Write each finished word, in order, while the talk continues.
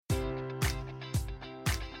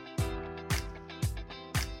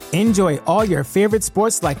Enjoy all your favorite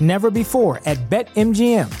sports like never before at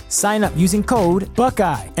BetMGM. Sign up using code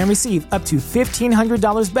Buckeye and receive up to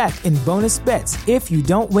 $1,500 back in bonus bets if you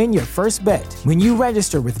don't win your first bet. When you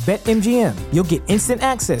register with BetMGM, you'll get instant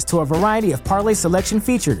access to a variety of parlay selection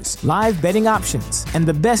features, live betting options, and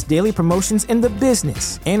the best daily promotions in the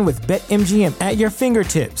business. And with BetMGM at your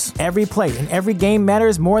fingertips, every play and every game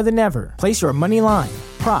matters more than ever. Place your money line,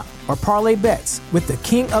 prop, or parlay bets with the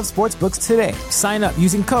king of sportsbooks today. Sign up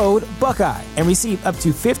using code Buckeye and receive up to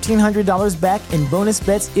 $1,500 back in bonus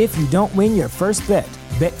bets if you don't win your first bet.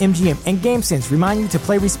 BetMGM and GameSense remind you to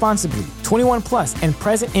play responsibly. 21 plus and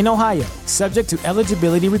present in Ohio, subject to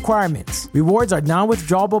eligibility requirements. Rewards are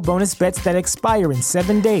non-withdrawable bonus bets that expire in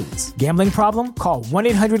 7 days. Gambling problem? Call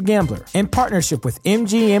 1-800-GAMBLER. In partnership with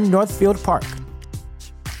MGM Northfield Park.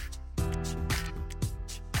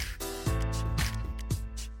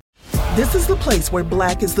 This is the place where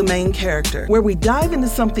Black is the main character, where we dive into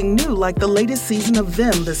something new like the latest season of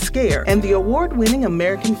Them, The Scare, and the award-winning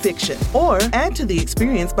American Fiction. Or add to the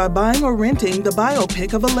experience by buying or renting the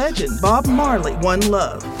biopic of a legend, Bob Marley, One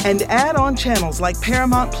Love. And add on channels like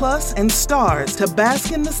Paramount Plus and Stars to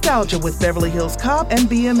bask in nostalgia with Beverly Hills Cop and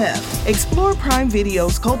BMF. Explore Prime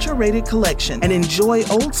Video's culture-rated collection and enjoy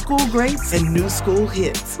old school greats and new school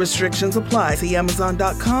hits. Restrictions apply. See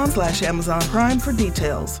Amazon.com/Amazon Prime for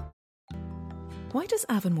details. Why does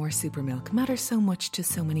Avonmore Supermilk matter so much to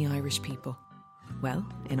so many Irish people? Well,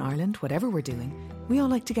 in Ireland, whatever we're doing, we all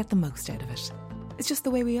like to get the most out of it. It's just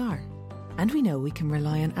the way we are. And we know we can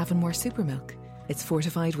rely on Avonmore Supermilk. It's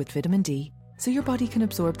fortified with vitamin D, so your body can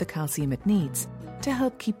absorb the calcium it needs to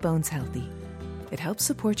help keep bones healthy. It helps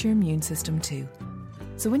support your immune system too.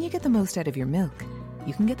 So when you get the most out of your milk,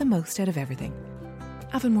 you can get the most out of everything.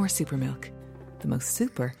 Avonmore Supermilk. The most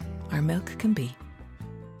super our milk can be.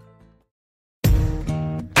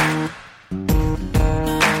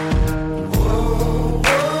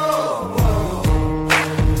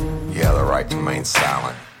 To remain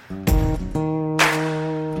silent.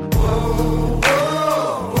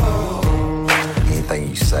 Anything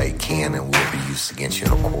you say can and will be used against you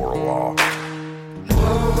in a court of law.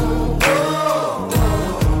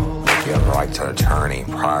 You have the right to an attorney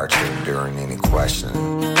prior to and during any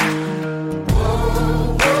questioning. You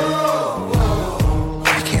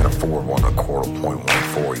can't afford one, a court will appoint one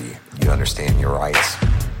for you. You understand your rights?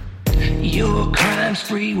 Your crime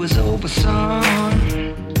spree was over,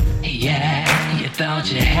 son. Yeah, you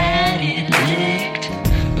thought you had it licked,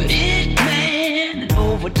 but Hitman and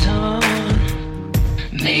Overton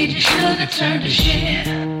made your sugar turn to shit.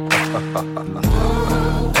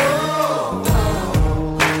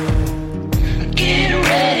 Get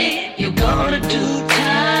ready, you're gonna do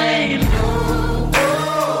time.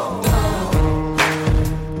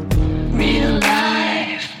 Real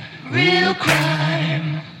life, real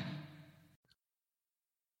crime.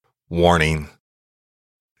 Warning.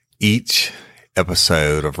 Each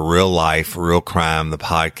episode of Real Life, Real Crime, the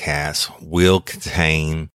podcast, will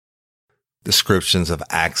contain descriptions of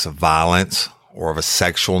acts of violence or of a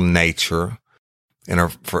sexual nature and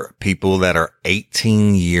are for people that are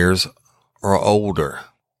 18 years or older.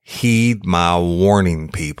 Heed my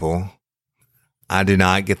warning, people. I do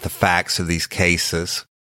not get the facts of these cases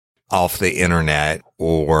off the internet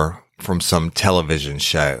or from some television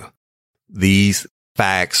show. These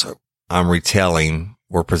facts I'm retelling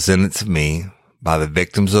were presented to me by the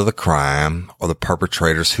victims of the crime or the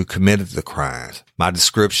perpetrators who committed the crimes. My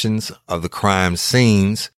descriptions of the crime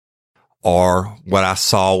scenes are what I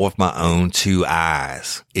saw with my own 2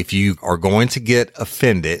 eyes. If you are going to get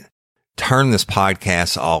offended, turn this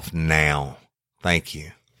podcast off now. Thank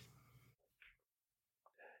you.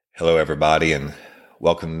 Hello, everybody, and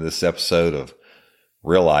welcome to this episode of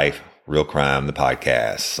Real Life, Real Crime, the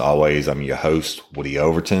podcast. As always, I'm your host, Woody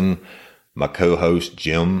Overton. My co-host,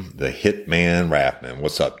 Jim, the Hitman Rathman.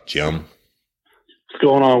 What's up, Jim? What's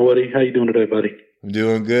going on, Woody? How you doing today, buddy? I'm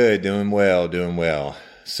doing good, doing well.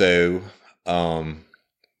 So,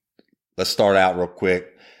 let's start out real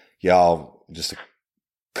quick. Y'all, just a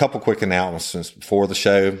couple quick announcements before the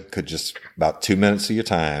show. Could just about 2 minutes of your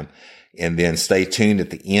time. And then stay tuned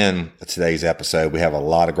at the end of today's episode. We have a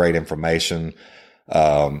lot of great information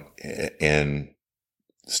and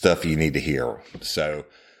stuff you need to hear.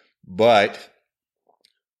 But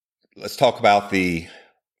let's talk about the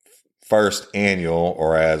first annual,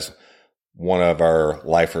 or as one of our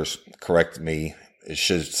lifers corrected me, it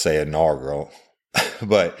should say inaugural,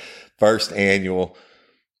 but first annual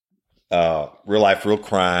Real Life, Real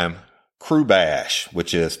Crime Crew Bash,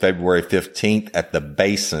 which is February 15th at the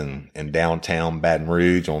Basin in downtown Baton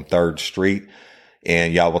Rouge on 3rd Street.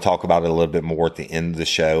 And y'all will talk about it a little bit more at the end of the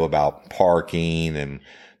show about parking and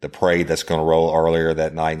the parade that's going to roll earlier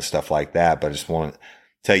that night and stuff like that. But I just want to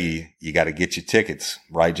tell you, you got to get your tickets,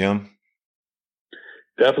 right, Jim?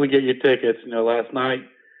 Definitely get your tickets. Last night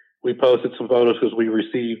we posted some photos because we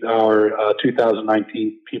received our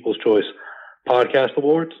 2019 People's Choice Podcast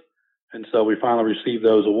Awards. And so we finally received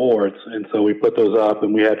those awards. And so we put those up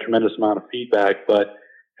and we had a tremendous amount of feedback. But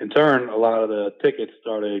in turn, a lot of the tickets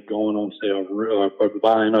started going on sale,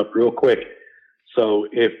 buying up real quick. So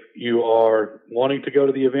if you are wanting to go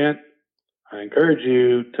to the event, I encourage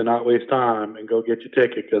you to not waste time and go get your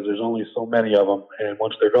ticket because there's only so many of them. And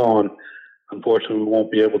once they're gone, unfortunately, we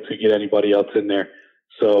won't be able to get anybody else in there.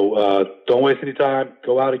 So don't waste any time.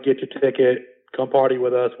 Go out and get your ticket. Come party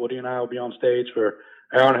with us. Woody and I will be on stage for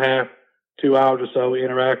an hour and a half, 2 hours or so,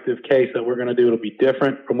 interactive case that we're going to do. It'll be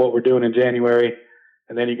different from what we're doing in January.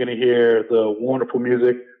 And then you're going to hear the wonderful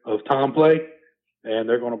music of Tom play, and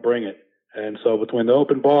they're going to bring it. And so between the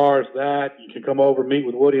open bars, you can come over, meet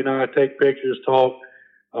with Woody and I, take pictures, talk.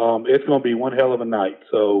 It's going to be one hell of a night.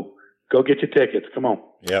 So go get your tickets. Come on.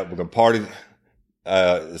 Yeah, we're going to party.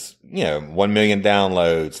 1 million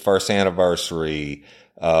downloads, first anniversary,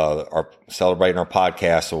 celebrating our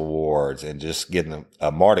podcast awards, and just getting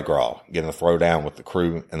a Mardi Gras, getting a throwdown with the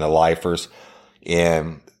crew and the lifers.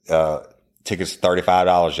 And tickets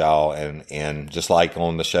 $35, y'all. And just like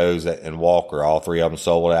on the shows in Walker, all three of them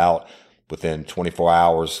sold out within 24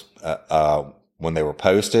 hours when they were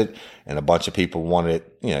posted, and a bunch of people wanted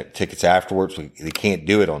tickets afterwards. They can't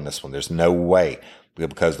do it on this one. There's no way,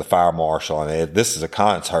 because the fire marshal, and this is a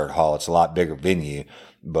concert hall. It's a lot bigger venue,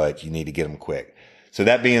 but you need to get them quick. So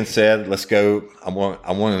that being said, let's go. I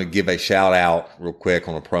want to give a shout out real quick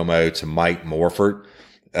on a promo to Mike Morford.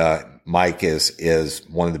 Mike is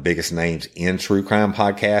one of the biggest names in true crime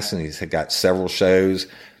podcasting. He's got several shows.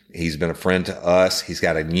 He's been a friend to us. He's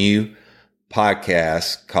got a new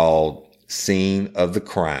podcast called Scene of the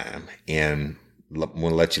Crime, and I'm going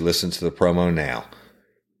to let you listen to the promo now.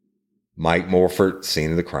 Mike Morford,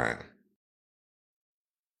 Scene of the Crime.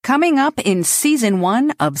 Coming up in Season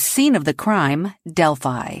 1 of Scene of the Crime,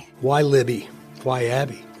 Delphi. Why Libby? Why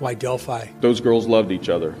Abby? Why Delphi? Those girls loved each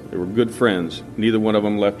other. They were good friends. Neither one of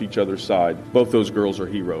them left each other's side. Both those girls are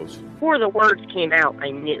heroes. Before the words came out, I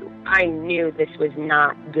knew this was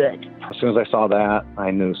not good. As soon as I saw that, I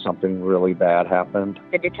knew something really bad happened.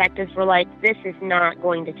 The detectives were like, this is not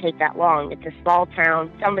going to take that long. It's a small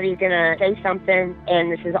town. Somebody's going to say something,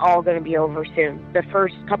 and this is all going to be over soon. The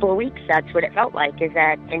first couple of weeks, that's what it felt like, is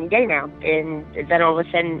that any day now. And then all of a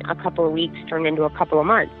sudden, a couple of weeks turned into a couple of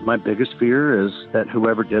months. My biggest fear is that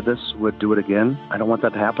whoever did this would do it again. I don't want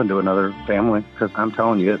that to happen to another family, because I'm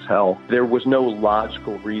telling you, it's hell. There was no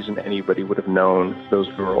logical reason anybody would have known those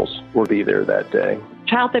girls would be there that day.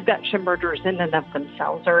 Child abduction murders in and of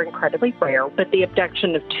themselves are incredibly rare, but the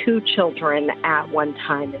abduction of 2 children at one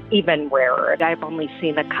time is even rarer. I've only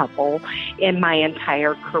seen a couple in my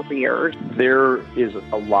entire career. There is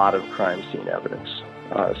a lot of crime scene evidence.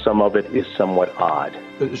 Some of it is somewhat odd.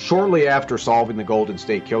 Shortly after solving the Golden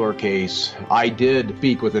State Killer case, I did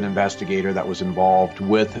speak with an investigator that was involved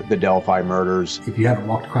with the Delphi murders. If you haven't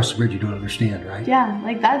walked across the bridge, you don't understand, right? Yeah,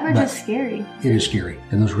 that bridge is scary. It is scary,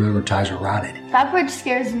 and those railroad ties are rotted. That bridge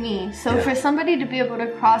scares me, so for somebody to be able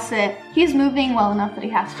to cross it, he's moving well enough that he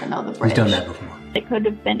has to know the bridge. He's done that before. It could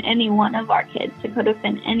have been any one of our kids. It could have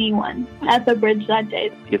been anyone at the bridge that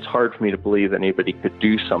day. It's hard for me to believe that anybody could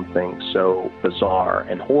do something so bizarre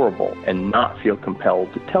and horrible and not feel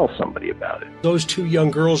compelled to tell somebody about it. Those 2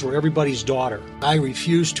 young girls were everybody's daughter. I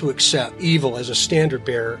refuse to accept evil as a standard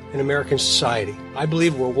bearer in American society. I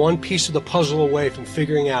believe we're one piece of the puzzle away from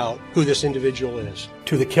figuring out who this individual is.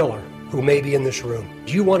 To the killer who may be in this room,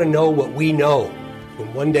 do you want to know what we know?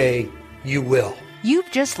 And one day you will.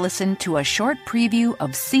 You've just listened to a short preview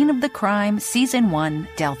of Scene of the Crime Season 1,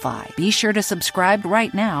 Delphi. Be sure to subscribe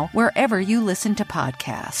right now wherever you listen to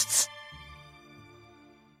podcasts.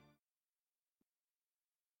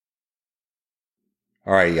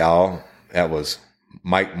 All right, y'all. That was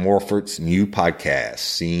Mike Morford's new podcast,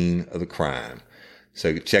 Scene of the Crime.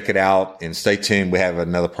 So check it out and stay tuned. We have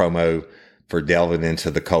another promo for Delving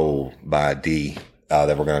Into the Cold by D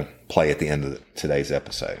that we're going to play at the end of today's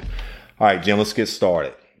episode. All right, Jim, let's get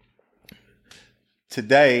started.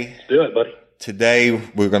 Today, do it, buddy. Today,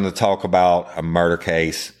 we're going to talk about a murder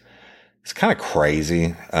case. It's kind of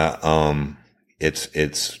crazy.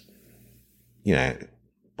 It's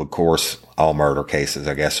of course, all murder cases,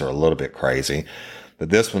 I guess, are a little bit crazy.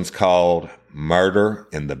 But this one's called Murder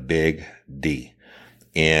in the Big D.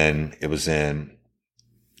 And it was in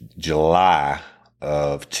July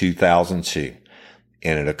of 2002.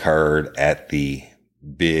 And it occurred at the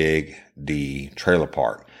Big D Trailer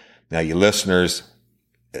Park. Now, you listeners,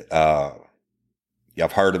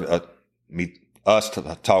 I've heard of us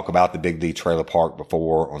to talk about the Big D Trailer Park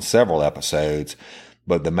before on several episodes,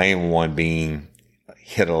 but the main one being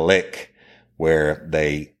Hit a Lick, where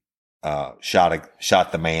they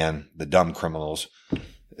shot the man, the dumb criminals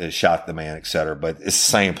shot the man, etc. But it's the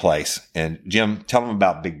same place. And Jim, tell them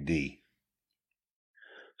about Big D.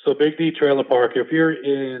 So Big D Trailer Park, if you're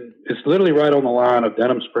it's literally right on the line of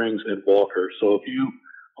Denham Springs and Walker. So if you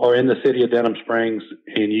are in the city of Denham Springs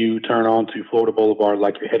and you turn onto Florida Boulevard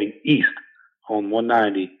like you're heading east on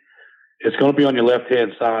 190, it's going to be on your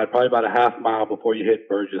left-hand side, probably about a half mile before you hit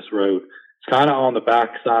Burgess Road. It's kind of on the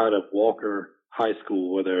back side of Walker High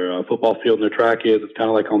School, where their football field and their track is. It's kind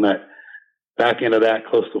of like on that back end of that,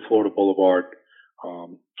 close to Florida Boulevard.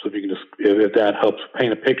 So if you can if that helps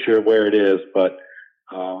paint a picture of where it is, but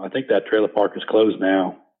I think that trailer park is closed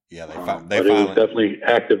now. Yeah, but it was definitely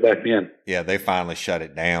active back then. Yeah, they finally shut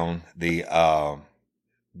it down. Y'all,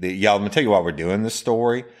 let me tell you why we're doing this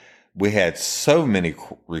story. We had so many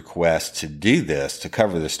requests to do this, to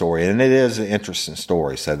cover this story, and it is an interesting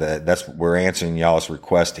story. So that's we're answering y'all's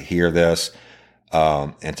request to hear this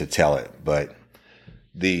and to tell it. But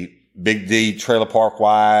the Big D Trailer Park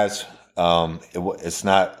wise, it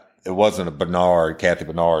wasn't a Kathy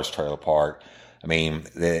Bernard's trailer park. I mean,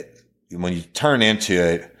 when you turn into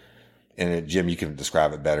it, and Jim, you can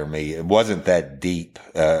describe it better than me. It wasn't that deep.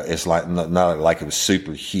 It's like not like it was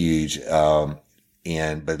super huge.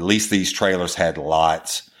 But at least these trailers had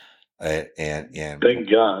lots, and thank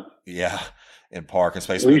God. Yeah. And parking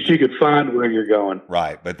space. At least you could find where you're going.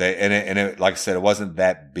 Right. But it, like I said, it wasn't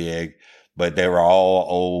that big, but they were all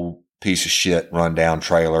old piece of shit rundown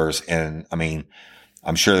trailers. And I mean,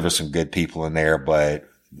 I'm sure there were some good people in there, but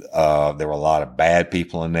there were a lot of bad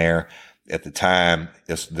people in there. At the time,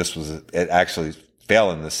 it actually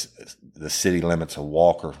fell in the city limits of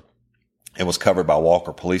Walker. It was covered by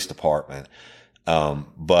Walker Police Department.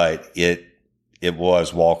 But it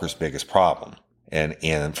was Walker's biggest problem.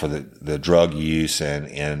 And for the drug use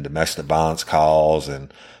and domestic violence calls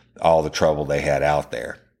and all the trouble they had out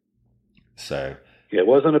there. So. Yeah, it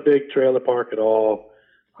wasn't a big trailer park at all.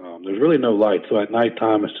 There's really no light. So at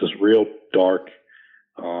nighttime, it's just real dark.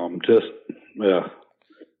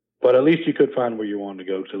 But at least you could find where you wanted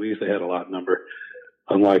to go. So at least they had a lot number.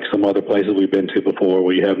 Unlike some other places we've been to before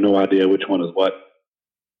where you have no idea which one is what.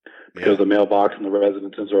 Because the mailbox and the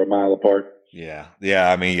residences are a mile apart. Yeah.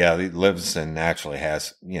 Yeah. I mean, Livingston actually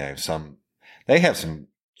has, they have some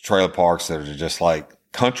trailer parks that are just like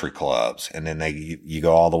country clubs. And then you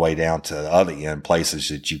go all the way down to the other end, places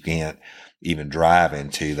that you can't even drive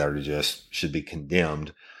into that are just should be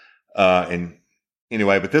condemned. And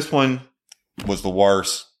anyway, but this one was the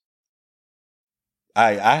worst.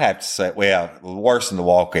 I have to say, the worst in the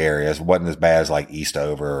Walker areas. It wasn't as bad as like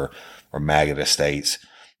Eastover or Maggot Estates.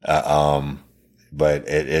 But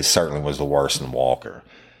it certainly was the worst in Walker.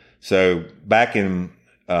 So back in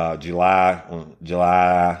July,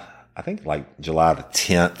 I think like July the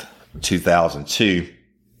 10th, 2002,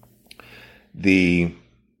 there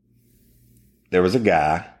was a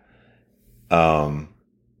guy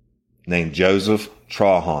named Joseph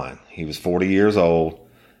Trahan. He was 40 years old,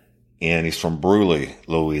 and he's from Bruley,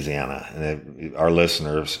 Louisiana. And our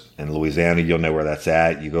listeners in Louisiana, you'll know where that's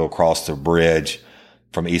at. You go across the bridge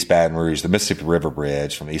from East Baton Rouge, the Mississippi River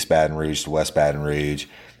Bridge, from East Baton Rouge to West Baton Rouge,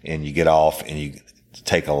 and you get off and you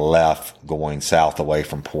take a left going south away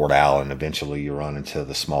from Port Allen. Eventually you run into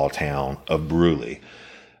the small town of Bruley.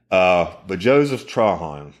 But Joseph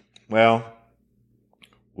Trahan, well,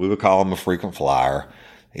 we would call him a frequent flyer.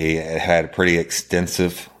 He had a pretty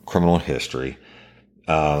extensive criminal history.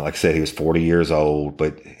 Like I said, he was 40 years old,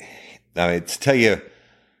 but I mean, to tell you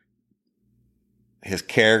his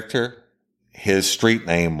character, his street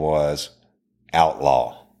name was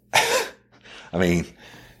Outlaw. I mean,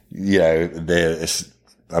 I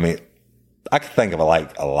could think of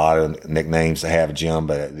like a lot of nicknames to have, Jim,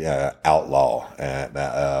 but Outlaw.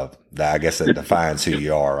 I guess that defines who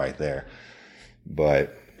you are right there.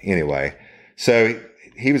 But anyway, so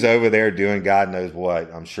he was over there doing God knows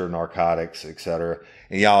what. I'm sure narcotics, etc.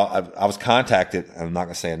 And y'all, I was contacted. I'm not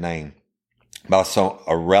going to say a name, by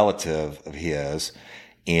a relative of his.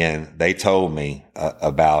 And they told me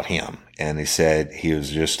about him, and they said he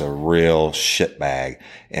was just a real shitbag,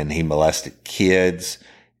 and he molested kids.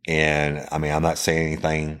 And I mean, I'm not saying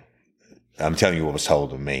anything. I'm telling you what was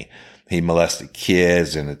told to me. He molested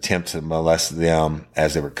kids and attempted to molest them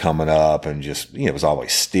as they were coming up, and just, was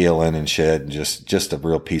always stealing and shit, and just a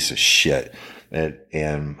real piece of shit. And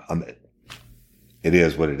it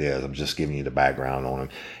is what it is. I'm just giving you the background on him.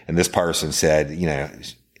 And this person said,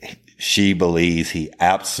 she believes he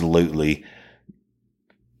absolutely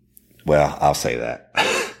well, I'll say that.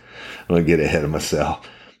 I'm going to get ahead of myself.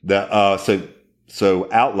 So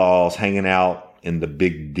Outlaw's hanging out in the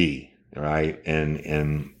Big D, right?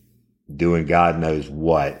 And doing God knows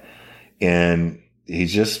what. And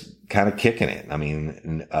he's just kind of kicking it. I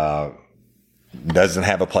mean, doesn't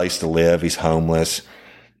have a place to live. He's homeless.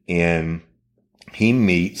 And he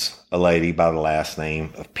meets a lady by the last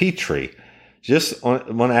name of Petrie just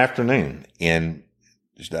on one afternoon. And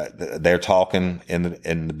they're talking in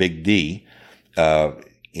the Big D,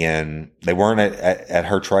 and they weren't at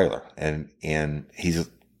her trailer. And he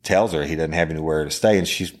tells her he doesn't have anywhere to stay. And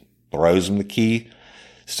she throws him the key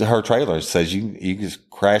to her trailer and says, you just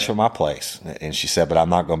crash at my place. And she said, but I'm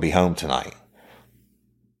not going to be home tonight.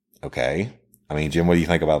 Okay. I mean, Jim, what do you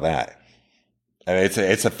think about that? I mean,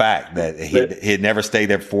 it's a fact that he had never stayed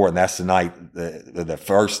there before. And that's the night, the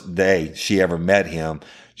first day she ever met him,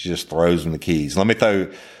 she just throws him the keys. Let me throw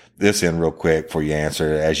this in real quick before you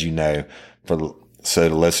answer. As you know, so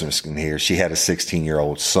the listeners can hear, she had a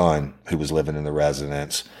 16-year-old son who was living in the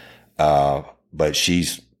residence. But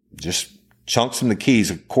she's just chunks him the keys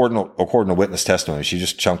according to witness testimony. She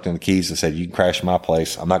just chunked him the keys and said, you can crash my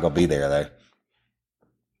place. I'm not going to be there though.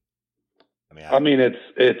 I mean, it's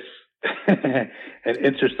an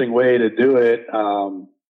interesting way to do it.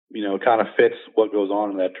 It kind of fits what goes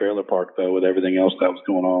on in that trailer park though, with everything else that was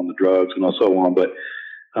going on, the drugs and so on. But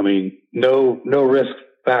I mean, no risk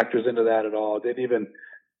factors into that at all. Didn't even,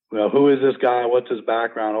 who is this guy? What's his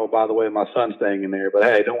background? Oh, by the way, my son's staying in there, but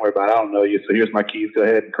hey, don't worry about it. I don't know you. So here's my keys. Go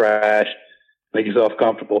ahead and crash. Make yourself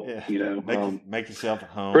comfortable. Yeah. Make yourself at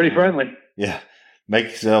home. Pretty friendly. Yeah. Make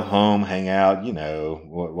yourself home, hang out,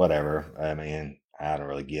 whatever. I mean, I don't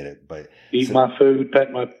really get it, but eat my food,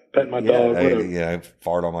 pet my dog, whatever.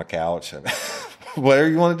 Fart on my couch, whatever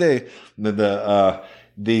you want to do.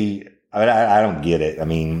 I don't get it. I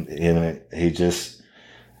mean, he just,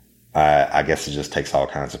 I guess it just takes all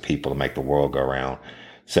kinds of people to make the world go around.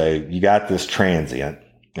 So you got this transient.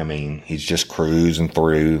 I mean, he's just cruising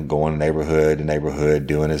through, going neighborhood to neighborhood,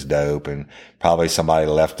 doing his dope, and probably somebody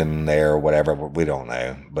left him there or whatever. We don't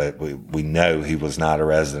know, but we know he was not a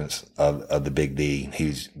resident of the Big D.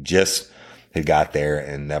 He got there,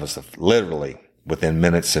 and that was literally within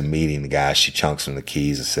minutes of meeting the guy. She chunks him the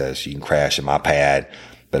keys and says, you can crash at my pad,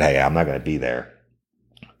 but hey, I'm not going to be there.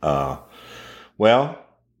 Well,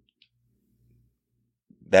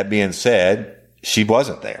 that being said, she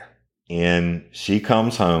wasn't there. And she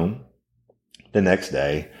comes home the next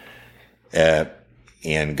day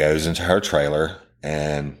and goes into her trailer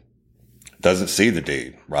and doesn't see the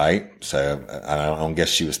dude, right? So I don't guess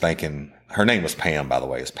she was thinking, her name was Pam, by the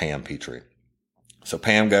way. It's Pam Petrie. So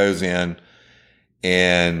Pam goes in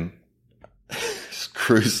and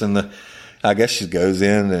cruising I guess she goes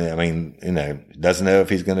in and, doesn't know if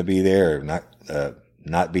he's going to be there or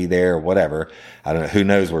not be there or whatever. I don't know. Who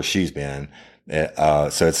knows where she's been.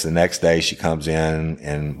 So it's the next day she comes in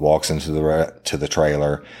and walks into the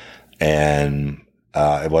trailer, and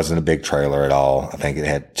it wasn't a big trailer at all. I think it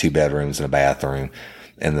had 2 bedrooms and a bathroom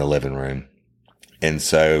in the living room. And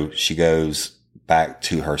so she goes back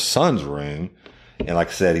to her son's room, and like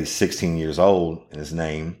I said, he's 16 years old and his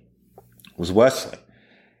name was Wesley.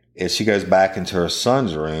 And she goes back into her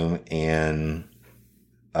son's room and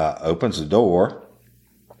opens the door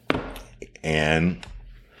and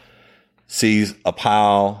sees a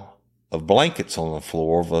pile of blankets on the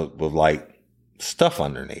floor with like stuff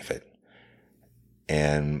underneath it.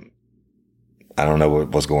 And I don't know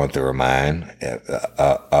what was going through her mind.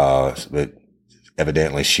 But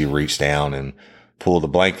evidently she reached down and pulled the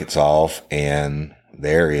blankets off, and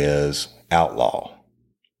there is Outlaw.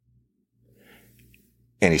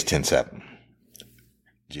 And he's 10-7.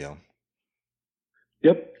 Jim.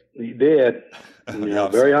 Yep, he did.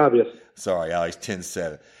 Very obvious. Sorry, y'all. He's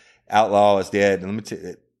 10-7. Outlaw is dead. And let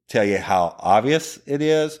me tell you how obvious it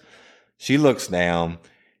is. She looks down,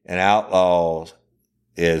 and Outlaw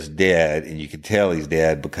is dead, and you can tell he's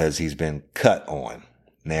dead because he's been cut on.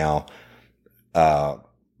 Now,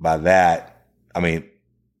 by that, I mean,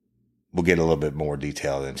 we'll get a little bit more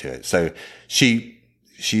detail into it. So she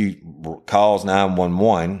calls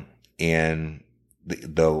 911, and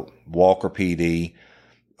the Walker PD,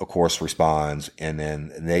 of course, responds. And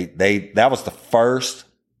then that was the first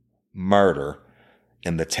murder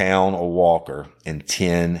in the town of Walker in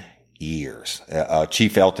 10 years.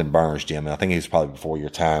 Chief Elton Burns, Jim, I think he was probably before your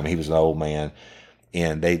time. He was an old man,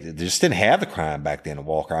 and they just didn't have the crime back then in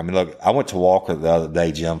Walker. I mean, look, I went to Walker the other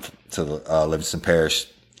day, Jim, to the Livingston Parish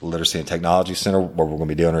Literacy and Technology Center, where we're going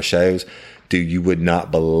to be doing our shows. Dude, you would not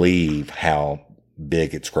believe how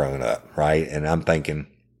big it's grown up, right? And I'm thinking,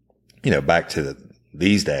 back to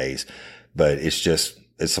these days, but it's just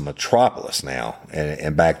it's a metropolis now.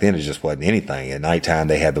 And back then it just wasn't anything. At nighttime,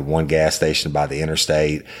 they had the one gas station by the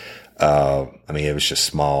interstate. I mean, it was just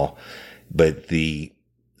small, but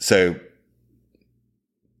so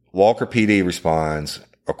Walker PD responds,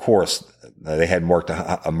 of course, they hadn't worked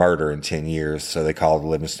a murder in 10 years. So they called the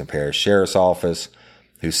Livingston Parish Sheriff's Office,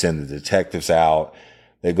 who send the detectives out.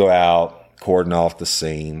 They go out, cordon off the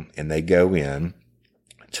scene, and they go in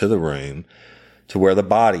to the room to where the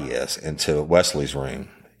body is, into Wesley's room.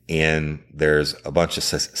 And there's a bunch of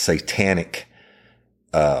satanic,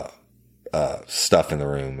 stuff in the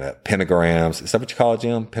room, pentagrams. Is that what you call it,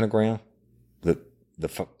 Jim? Pentagram?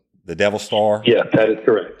 The devil star? Yeah, that is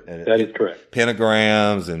correct. That is correct.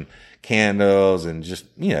 Pentagrams and candles and just,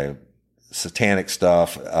 satanic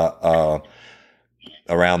stuff,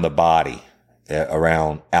 around the body,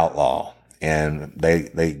 around Outlaw. And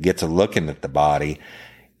they get to looking at the body,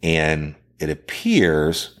 and it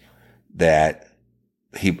appears that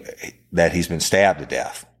he's been stabbed to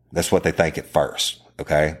death. That's what they think at first.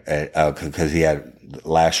 Okay. Cause he had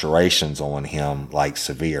lacerations on him, like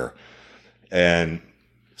severe. And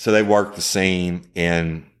so they work the scene,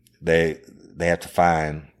 and they have to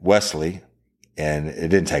find Wesley, and it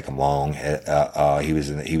didn't take them long. He was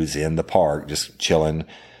in the park just chilling,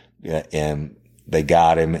 and they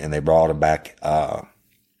got him, and they brought him back,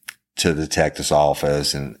 to the detective's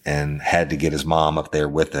office, and had to get his mom up there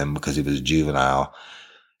with him because he was a juvenile,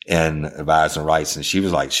 and advising rights. And she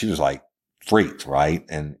was like freaked, right?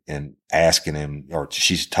 And asking him, or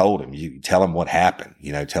she's told him, you tell him what happened,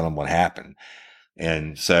 tell him what happened.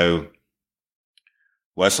 And so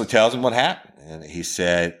Wesley tells him what happened. And he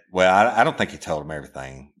said, well, I don't think he told him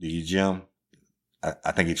everything. Do you, Jim?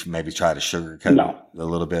 I think he maybe tried to sugarcoat it a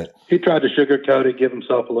little bit. He tried to sugarcoat it, give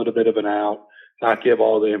himself a little bit of an out, not give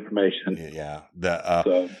all the information. Yeah.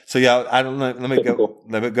 So yeah, I don't know. Let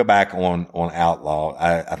me go back on Outlaw.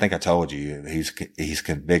 I think I told you he's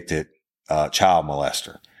convicted, child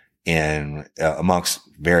molester, and, amongst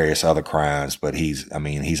various other crimes, but he's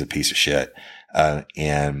a piece of shit.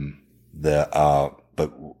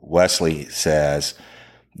 But Wesley says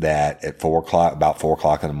that at about 4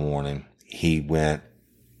 o'clock in the morning, he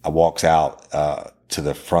walks out, to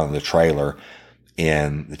the front of the trailer,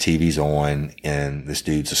 and the TV's on, and this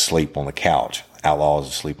dude's asleep on the couch. Outlaw's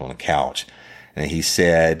asleep on the couch. And he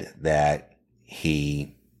said that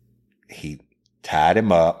he tied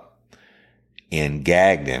him up and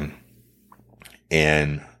gagged him,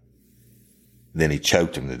 and then he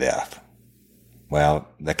choked him to death. Well,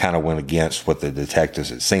 that kind of went against what the detectives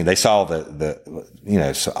had seen. They saw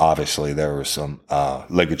so obviously there were some,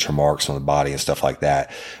 ligature marks on the body and stuff like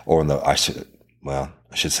that, or I should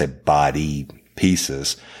say body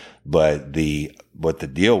pieces. But what the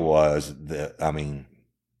deal was,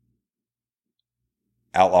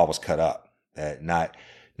 Outlaw was cut up, not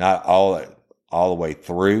all the way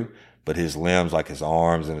through, but his limbs, like his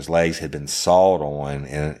arms and his legs, had been sawed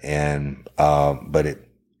on, but it,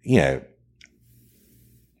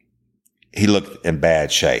 he looked in bad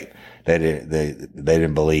shape. They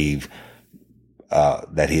didn't believe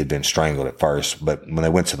that he had been strangled at first, but when they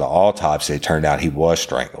went to the autopsy, it turned out he was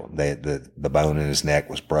strangled. The bone in his neck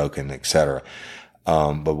was broken, etc.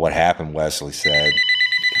 But what happened, Wesley said,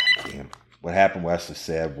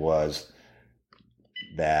 was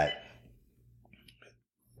that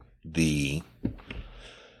he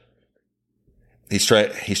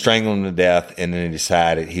strangled him to death, and then he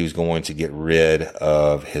decided he was going to get rid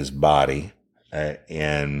of his body,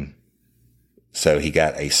 and so he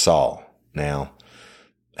got a saw. Now,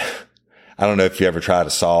 I don't know if you ever tried to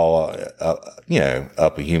saw,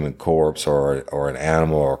 up a human corpse or an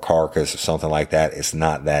animal or a carcass or something like that. It's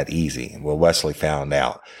not that easy. Well, Wesley found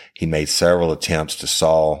out. He made several attempts to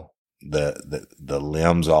saw the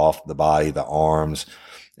limbs off the body, the arms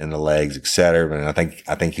and the legs, etc. And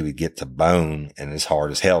I think he would get to bone, and it's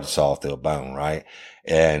hard as hell to saw through a bone, right?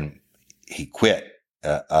 And he quit,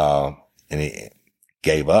 and he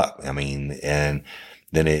gave up. And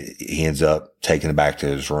then he ends up taking it back to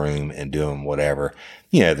his room and doing whatever.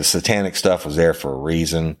 The satanic stuff was there for a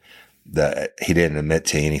reason. That he didn't admit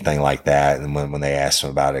to anything like that. And when they asked him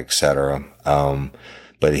about it, etc.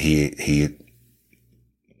 But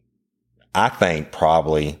I think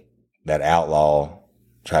probably that Outlaw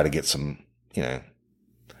tried to get some,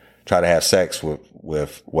 try to have sex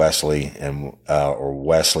with Wesley, and, or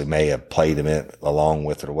Wesley may have played him along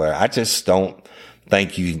with it or whatever. I just don't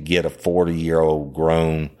think you can get a 40-year-old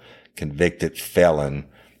grown convicted felon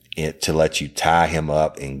to let you tie him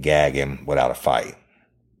up and gag him without a fight.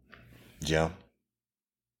 Jim?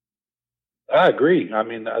 I agree.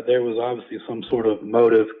 There was obviously some sort of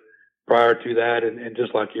motive prior to that, and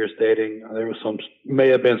just like you're stating, there was may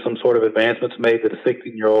have been some sort of advancements made that a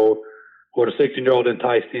 16-year-old or the 16-year-old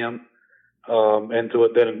enticed him into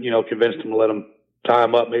it, then, convinced him to let him tie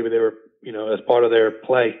him up. Maybe they were, as part of their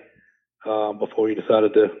play before he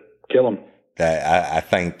decided to kill him. I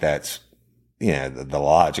think that's, the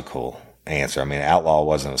logical answer. I mean, Outlaw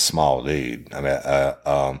wasn't a small dude. I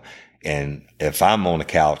mean, and if I'm on the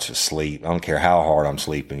couch asleep, I don't care how hard I'm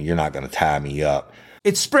sleeping, you're not going to tie me up.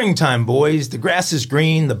 It's springtime, boys. The grass is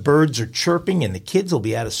green, the birds are chirping, and the kids will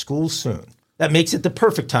be out of school soon. That makes it the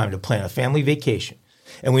perfect time to plan a family vacation.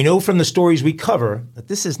 And we know from the stories we cover that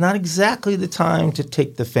this is not exactly the time to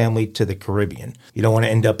take the family to the Caribbean. You don't want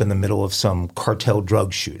to end up in the middle of some cartel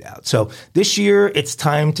drug shootout. So this year, it's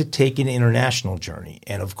time to take an international journey.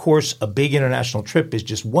 And of course, a big international trip is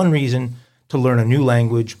just one reason to learn a new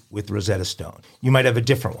language with Rosetta Stone. You might have a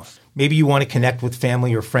different one. Maybe you want to connect with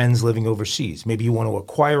family or friends living overseas. Maybe you want to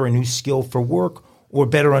acquire a new skill for work or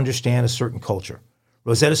better understand a certain culture.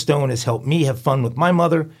 Rosetta Stone has helped me have fun with my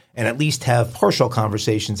mother and at least have partial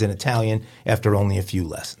conversations in Italian after only a few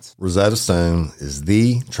lessons. Rosetta Stone is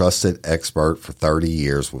the trusted expert for 30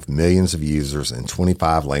 years with millions of users in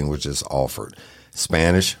 25 languages offered: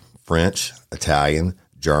 Spanish, French, Italian,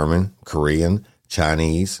 German, Korean,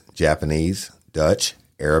 Chinese, Japanese, Dutch,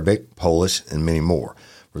 Arabic, Polish, and many more.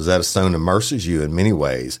 Rosetta Stone immerses you in many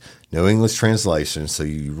ways. No English translation, so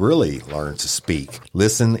you really learn to speak,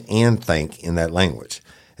 listen, and think in that language.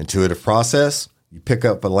 Intuitive process, you pick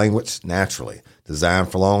up a language naturally.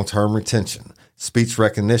 Designed for long-term retention. Speech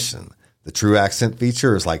recognition. The True Accent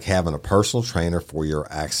feature is like having a personal trainer for your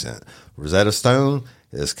accent. Rosetta Stone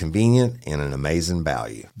is convenient and an amazing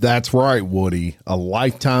value. That's right, Woody. A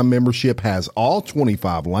lifetime membership has all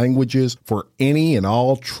 25 languages for any and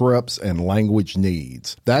all trips and language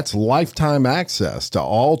needs. That's lifetime access to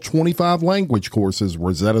all 25 language courses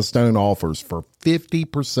Rosetta Stone offers for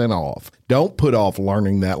 50% off. Don't put off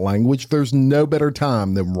learning that language. There's no better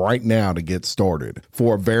time than right now to get started.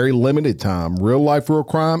 For a very limited time, Real Life, Real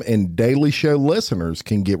Crime and Daily Show listeners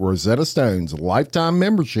can get Rosetta Stone's lifetime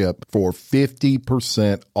membership for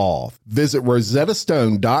 50% off. Visit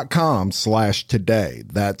rosettastone.com/today.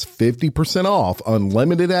 That's 50% off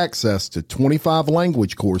unlimited access to 25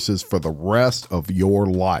 language courses for the rest of your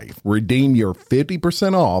life. Redeem your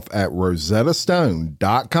 50% off at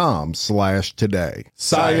rosettastone.com/today.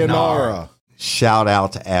 Sayonara. Shout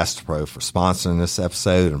out to Astepro for sponsoring this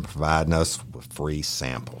episode and providing us with free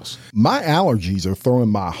samples. My allergies are throwing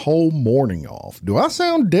my whole morning off. Do I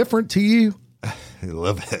sound different to you? A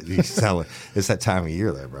little bit. You sound like it's that time of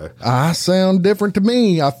year there, bro. I sound different to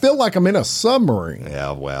me. I feel like I'm in a submarine.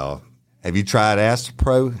 Yeah, well, have you tried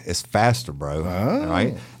Astepro? It's faster, bro. Oh.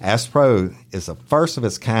 Right? Astepro is the first of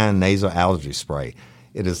its kind nasal allergy spray.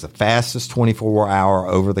 It is the fastest 24-hour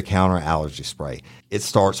over-the-counter allergy spray. It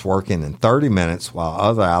starts working in 30 minutes while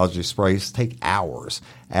other allergy sprays take hours.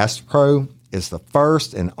 Astepro is the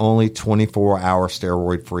first and only 24-hour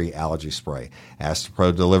steroid-free allergy spray.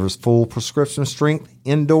 Astepro delivers full prescription strength,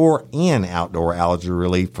 indoor and outdoor allergy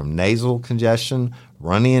relief from nasal congestion,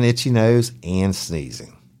 runny and itchy nose, and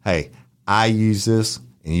sneezing. Hey, I use this,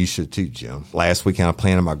 and you should too, Jim. Last weekend I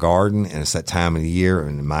planted my garden, and it's that time of the year,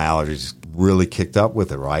 and my allergies really kicked up with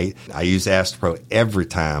it, right? I use Astepro every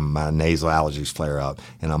time my nasal allergies flare up,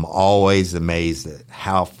 and I'm always amazed at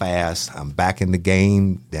how fast I'm back in the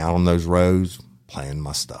game, down on those roads, playing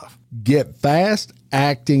my stuff. Get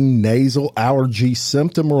fast-acting nasal allergy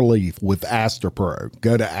symptom relief with Astepro.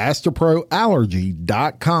 Go to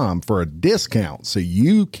AsteproAllergy.com for a discount so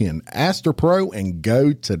you can Astepro and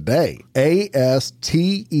go today. ASTEPRO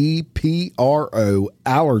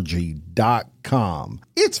allergy.com.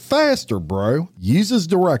 It's faster, bro. Use as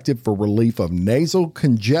directed for relief of nasal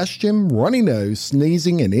congestion, runny nose,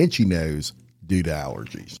 sneezing, and itchy nose due to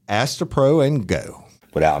allergies. Astepro and go.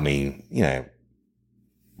 Without me,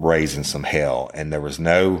 raising some hell, and there was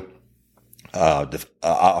no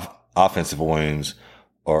offensive wounds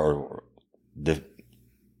or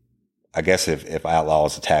I guess if Outlaw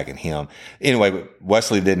was attacking him. Anyway, but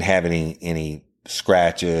Wesley didn't have any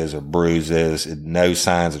scratches or bruises, no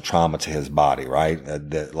signs of trauma to his body, right?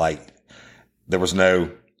 There was no,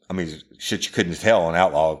 shit you couldn't tell on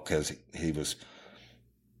Outlaw because he was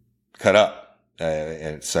cut up.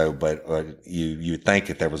 And so, but you would think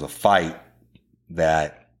if there was a fight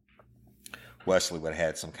that Wesley would have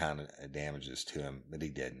had some kind of damages to him, but he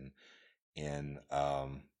didn't. And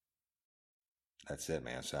that's it,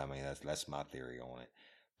 man. So that's my theory on it.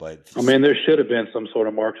 But there should have been some sort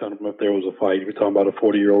of marks on him if there was a fight. You're talking about a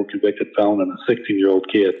 40-year-old convicted felon and a 16-year-old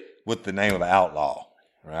kid with the name of Outlaw.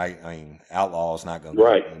 right? I mean, outlaw's not going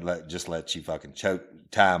to just let you fucking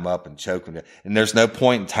tie him up and choke him. And there's no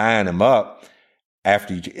point in tying him up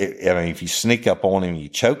after you. I mean, if you sneak up on him and you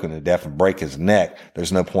choke him to death and break his neck,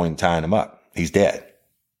 there's no point in tying him up. He's dead.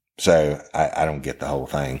 So I don't get the whole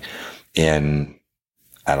thing. And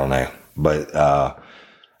I don't know, but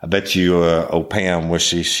I bet you old Pam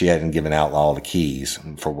wishes she hadn't given Outlaw the keys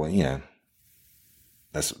for what,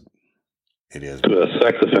 it is. To a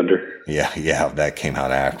sex offender. Yeah, that came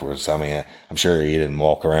out afterwards. I mean, I'm sure he didn't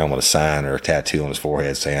walk around with a sign or a tattoo on his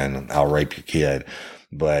forehead saying, "I'll rape your kid."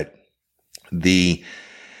 But the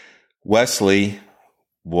Wesley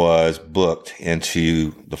was booked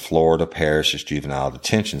into the Florida Parish's Juvenile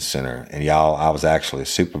Detention Center. And y'all, I was actually a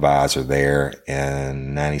supervisor there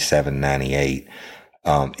in 97, 98.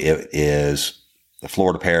 It is the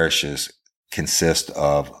Florida Parishes consist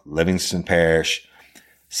of Livingston Parish,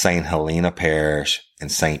 St. Helena Parish,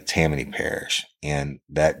 and St. Tammany Parish. And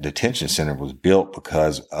that detention center was built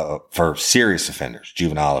because for serious offenders,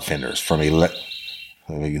 juvenile offenders from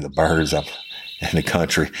the birds up in the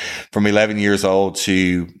country, from 11 years old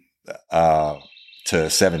to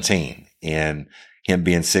 17. And him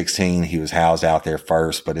being 16, he was housed out there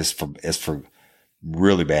first, but it's for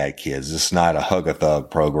really bad kids. It's not a hug a thug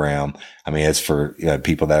program. I mean, it's for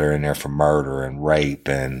people that are in there for murder and rape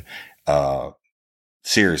and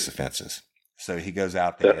serious offenses. So he goes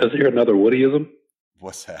out there. Is there another Woodyism?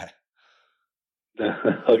 What's that?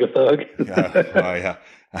 Hug a thug. Oh yeah.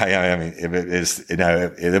 I mean,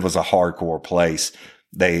 it was a hardcore place.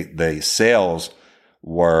 The cells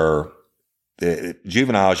were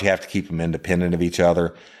juveniles. You have to keep them independent of each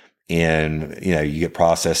other. And, you get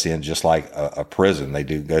processed in just like a prison. They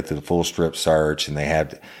do go through the full strip search, and they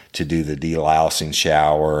have to do the delousing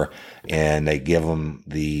shower, and they give them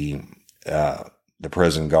the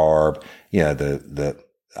prison garb. I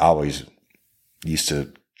always used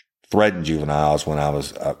to threaten juveniles when I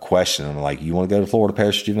was questioning them, like, you want to go to Florida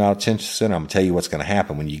Parish Juvenile Detention Center? I'm going to tell you what's going to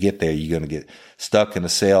happen. When you get there, you're going to get stuck in a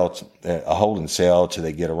cell, a holding cell, till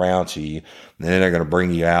they get around to you. And then they're going to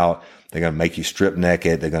bring you out. They're going to make you strip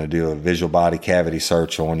naked. They're going to do a visual body cavity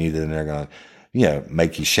search on you. Then they're going to,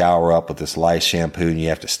 make you shower up with this lice shampoo, and you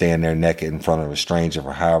have to stand there naked in front of a stranger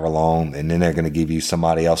for however long. And then they're going to give you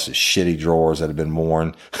somebody else's shitty drawers that have been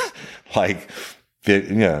worn, like,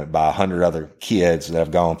 by 100 other kids that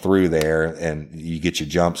have gone through there, and you get your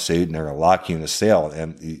jumpsuit, and they're going to lock you in a cell.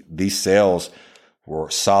 And these cells were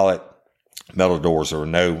solid metal doors. There were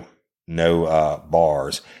no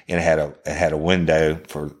bars, and it had a window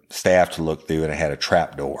for staff to look through, and it had a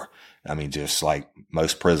trap door. I mean, just like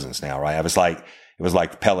most prisons now, right? It was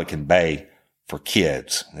like the Pelican Bay for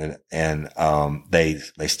kids, and they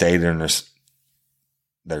stayed in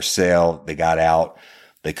their cell. They got out.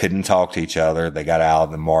 They couldn't talk to each other. They got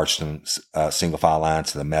out and marched in single file line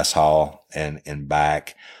to the mess hall and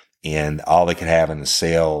back. And all they could have in the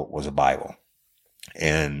cell was a Bible.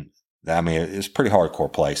 And I mean, it's a pretty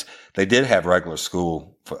hardcore place. They did have regular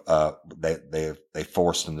school. They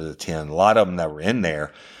forced them to attend. A lot of them that were in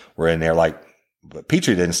there like, but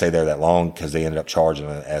Petrie didn't stay there that long because they ended up charging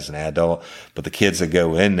him as an adult. But the kids that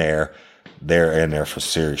go in there, they're in there for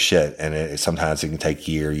serious shit. And sometimes it can take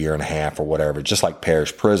a year and a half or whatever, just like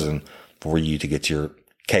parish prison, for you to get your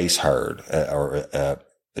case heard or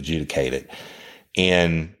adjudicated.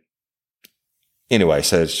 And anyway,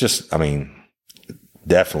 so it's just, I mean,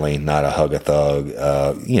 definitely not a hug a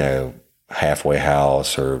thug, halfway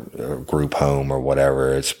house or group home or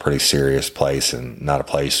whatever. It's a pretty serious place, and not a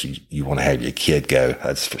place you want to have your kid go.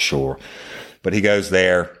 That's for sure. But he goes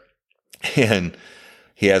there, and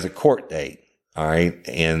he has a court date. All right.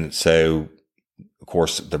 And so, of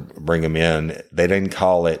course, to bring him in, they didn't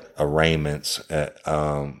call it arraignments,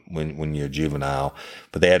 when you're a juvenile,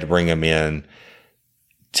 but they had to bring him in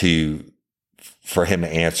for him to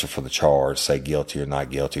answer for the charge, say guilty or not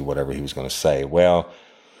guilty, whatever he was going to say. Well,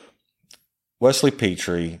 Wesley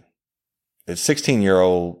Petrie, a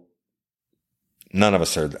 16-year-old, none of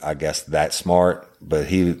us are, I guess, that smart, but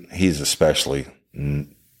he's especially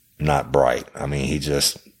not bright. I mean,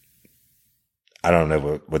 I don't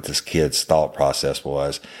know what this kid's thought process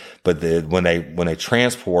was, but when they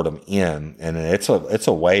transport him in, and it's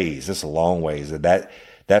a ways, it's a long ways. That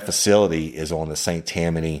facility is on the St.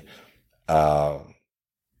 Tammany.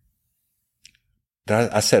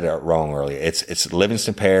 I said it wrong earlier. It's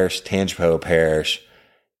Livingston Parish, Tangipahoa Parish,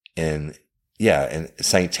 and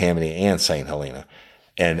St. Tammany and St. Helena.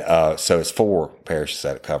 And so it's 4 parishes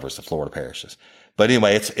that it covers, the Florida parishes. But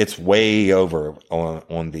anyway, it's way over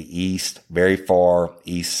on the east, very far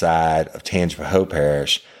east side of Tangipahoa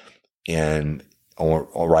Parish, and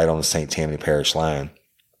right on the St. Tammany Parish line.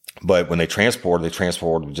 But when they transport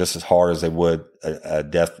them just as hard as they would a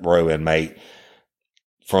death row inmate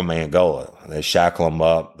from Angola. They shackle them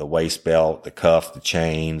up, the waist belt, the cuff, the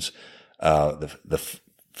chains, the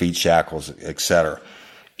feet shackles, etc.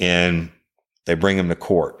 And they bring him to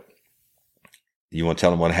court. You want to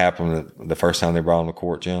tell them what happened the first time they brought him to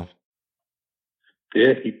court, Jim?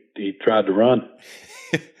 Yeah, he tried to run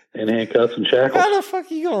in handcuffs and shackles. How the fuck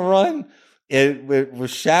are you going to run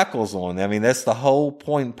with shackles on? I mean, that's the whole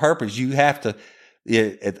point and purpose. You have to,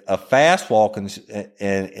 a fast walk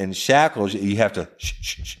in shackles, you have to,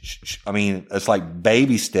 I mean, it's like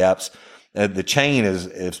baby steps. The chain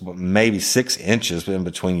is maybe 6 inches in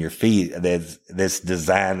between your feet. That's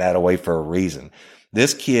designed that way for a reason.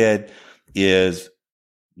 This kid is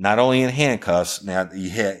not only in handcuffs. Now they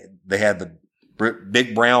had the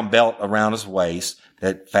big brown belt around his waist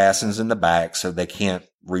that fastens in the back so they can't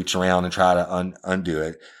reach around and try to undo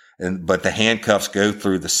it. But the handcuffs go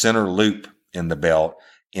through the center loop in the belt,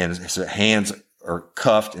 and his hands are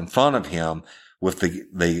cuffed in front of him with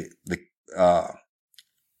the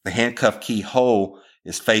handcuff keyhole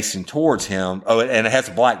is facing towards him. Oh, and it has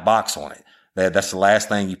a black box on it. That's the last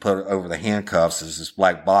thing you put over the handcuffs is this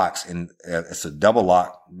black box, and it's a double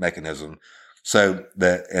lock mechanism. So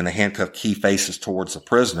the handcuff key faces towards the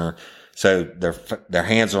prisoner. So their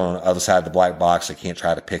hands are on the other side of the black box. They can't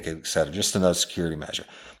try to pick it, et cetera. Just another security measure.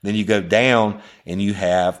 Then you go down and you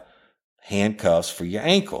have handcuffs for your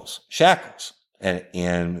ankles, shackles.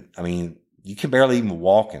 And I mean, you can barely even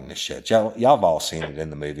walk in this shit. Y'all have all seen it in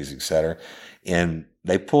the movies, et cetera. And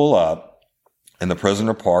they pull up and the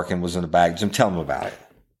prisoner parking was in the back. Jim, tell them about it.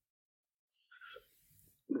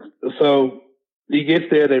 So he gets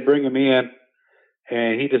there, they bring him in,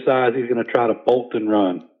 and he decides he's going to try to bolt and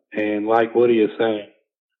run. And like Woody is saying,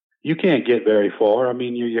 you can't get very far. I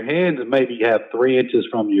mean, your hands maybe have 3 inches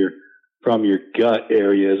from your gut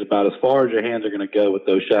area is about as far as your hands are going to go with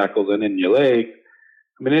those shackles, and then your leg.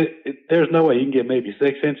 I mean, there's no way you can get maybe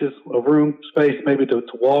 6 inches of room space maybe to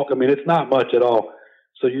walk. I mean, it's not much at all.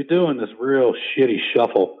 So you're doing this real shitty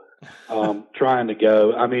shuffle, trying to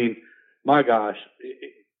go. I mean, my gosh,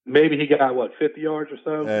 maybe he got 50 yards or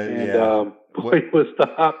so, he was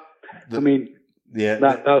stopped.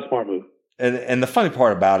 Not a smart move. And the funny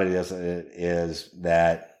part about it is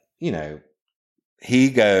that, you know,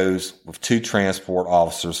 he goes with 2 transport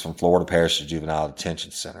officers from Florida Parish Juvenile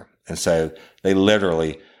Detention Center. And so they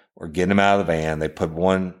literally were getting him out of the van. They put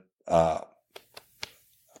one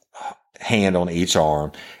hand on each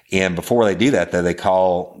arm. And before they do that, though, they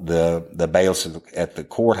call the bailiffs at the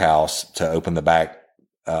courthouse to open the back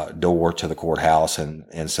door to the courthouse.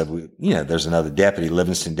 And so, there's another deputy,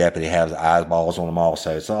 Livingston deputy, has eyeballs on them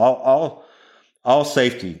also. So all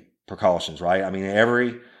safety precautions, right? I mean,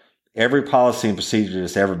 every policy and procedure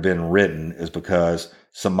that's ever been written is because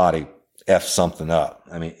somebody effed something up.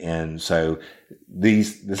 I mean, and so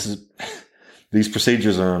these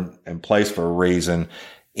procedures are in place for a reason.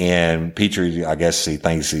 And Petrie, I guess he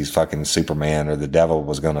thinks he's fucking Superman, or the devil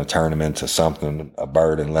was going to turn him into something, a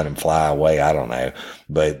bird, and let him fly away. I don't know.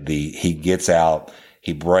 But he gets out,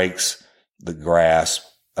 he breaks the grasp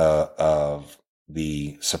of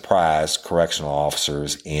the surprised correctional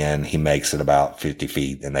officers, and he makes it about 50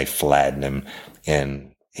 feet, and they flatten him.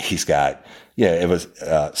 And he's got, it was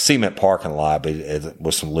a cement parking lot, but it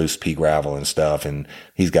was some loose pea gravel and stuff. And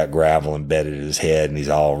he's got gravel embedded in his head, and he's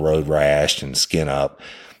all road rashed and skin up.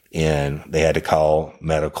 And they had to call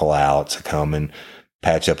medical out to come and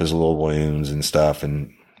patch up his little wounds and stuff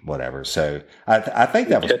and whatever. So I think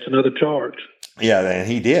that was catch another charge. Yeah, and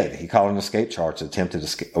he did. He called an escape charge, attempted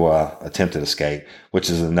escape, which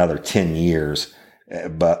is another 10 years.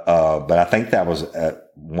 But I think that was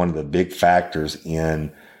one of the big factors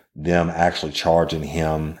in them actually charging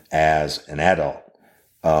him as an adult.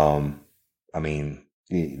 I mean,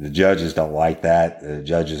 the judges don't like that. The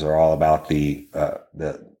judges are all about the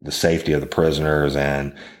safety of the prisoners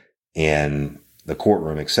and the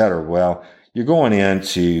courtroom, et cetera. Well, you're going in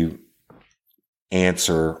to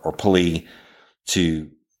answer or plea to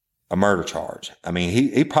a murder charge. I mean,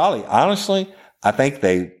 he probably, honestly, I think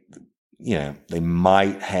they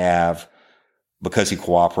might have, because he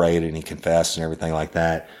cooperated and he confessed and everything like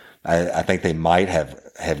that, I think they might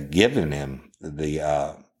have given him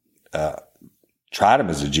tried him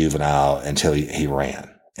as a juvenile until he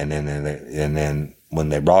ran. And then when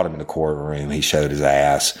they brought him in the courtroom, he showed his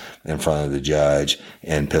ass in front of the judge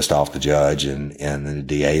and pissed off the judge, and the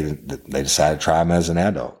DA, they decided to try him as an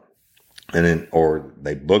adult. And then, or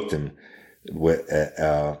they booked him with,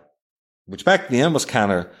 which back then was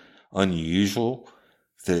kind of unusual.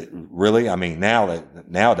 That really, I mean,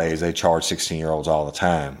 nowadays they charge 16-year-olds all the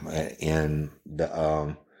time. And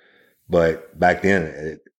But back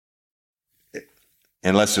then,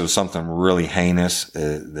 unless it was something really heinous,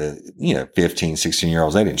 15,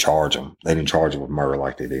 16-year-olds, they didn't charge them. They didn't charge them with murder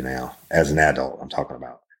like they do now. As an adult, I'm talking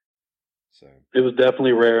about. So it was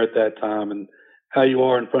definitely rare at that time, and how you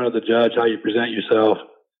are in front of the judge, how you present yourself,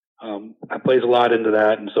 that plays a lot into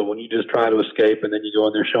that. And so when you just try to escape and then you go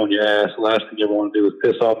in there showing your ass, the last thing you ever want to do is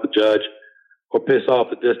piss off the judge or piss off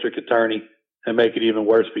the district attorney and make it even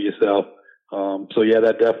worse for yourself. So yeah,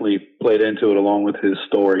 that definitely played into it along with his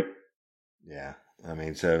story. Yeah. I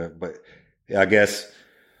mean, but I guess,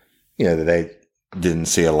 they didn't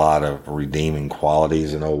see a lot of redeeming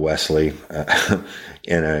qualities in old Wesley.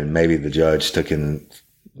 And maybe the judge took in,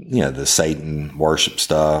 the Satan worship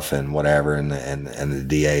stuff and whatever, and the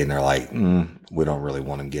DA, and they're like, we don't really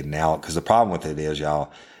want him getting out. Cause the problem with it is,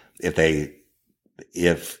 y'all, and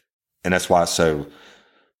that's why it's so,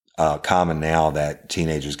 common now that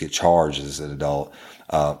teenagers get charged as an adult.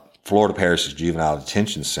 Florida Parish's Juvenile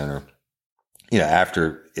Detention Center,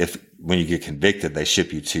 when you get convicted, they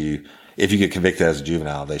ship you to, if you get convicted as a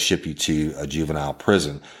juvenile, they ship you to a juvenile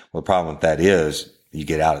prison. Well, the problem with that is you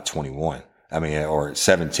get out at 21. Or at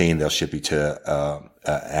 17, they'll ship you to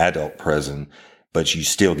adult prison, but you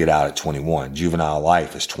still get out at 21. Juvenile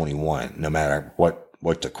life is 21, no matter what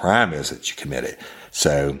the crime is that you committed.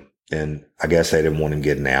 So, and I guess they didn't want him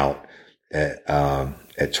getting out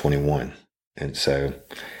at 21. And so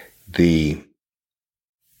he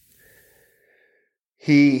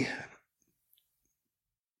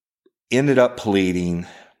ended up pleading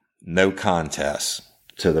no contest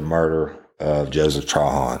to the murder of Joseph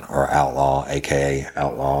Trahan, or Outlaw, aka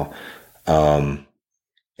Outlaw. Jim,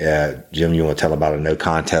 you want to tell about a no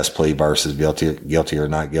contest plea versus guilty or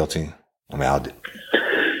not guilty?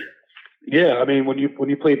 Yeah, when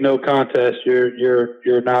you plead no contest, you're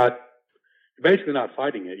basically not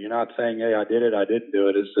fighting it. You're not saying, hey, I did it, I didn't do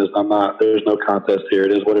it. It's just, there's no contest here.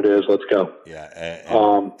 It is what it is. Let's go. Yeah.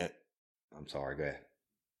 I'm sorry. Go ahead.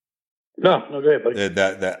 No, go ahead, buddy.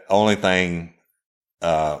 The only thing,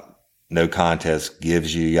 no contest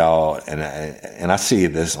gives you, y'all, and I see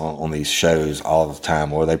this on these shows all the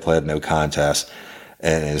time where they pled no contest,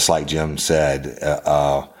 and it's like Jim said,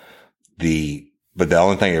 but the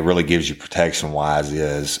only thing it really gives you protection wise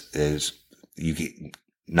is you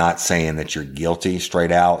not saying that you're guilty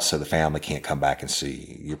straight out, so the family can't come back and sue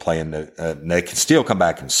you. You're playing they can still come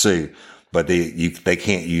back and sue, but they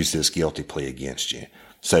can't use this guilty plea against you.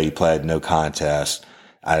 So you pled no contest.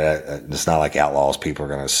 It's not like Outlaws people are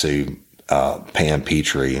going to sue Pam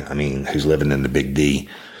Petrie, who's living in the Big D.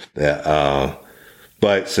 But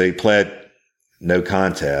so he pled no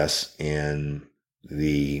contest, and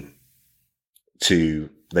they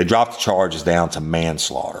dropped the charges down to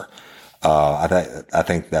manslaughter. I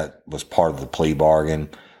think that was part of the plea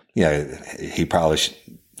bargain. He probably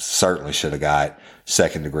certainly should have got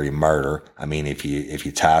second degree murder. If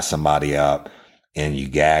you tie somebody up and you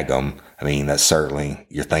gag them, that's certainly,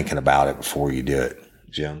 you're thinking about it before you do it,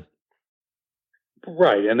 Jim.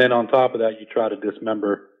 Right. And then on top of that, you try to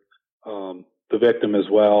dismember the victim as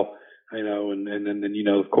well, and then,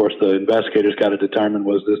 of course, the investigators got to determine,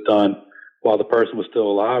 was this done while the person was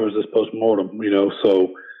still alive, or is this post-mortem,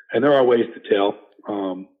 so, and there are ways to tell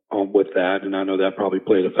with that, and I know that probably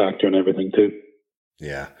played a factor in everything too.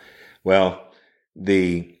 Yeah. Well,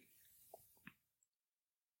 the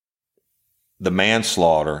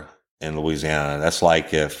manslaughter in Louisiana, that's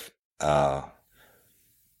like if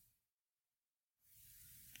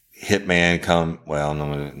hitman come, well,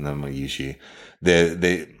 no, I'm going to use you.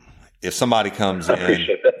 If somebody comes in,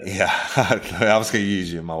 yeah, I was going to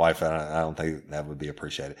use you. My wife, I don't think that would be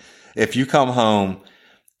appreciated. If you come home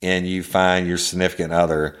and you find your significant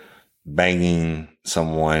other banging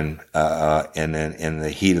someone, and then in the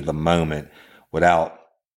heat of the moment, without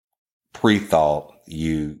pre-thought,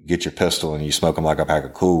 you get your pistol and you smoke them like a pack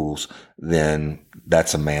of Cools, then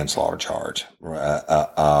that's a manslaughter charge.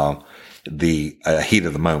 The heat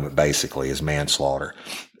of the moment basically is manslaughter.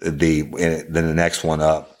 Then the next one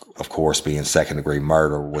up, of course, being second degree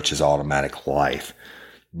murder, which is automatic life.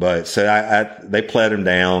 But so they pled him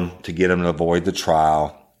down to get him to avoid the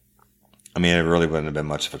trial. It really wouldn't have been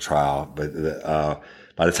much of a trial, but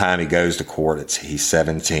by the time he goes to court, he's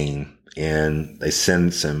 17, and they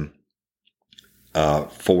sentence him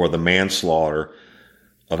for the manslaughter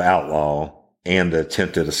of Outlaw and the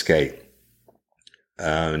attempted escape.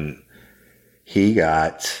 He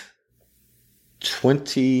got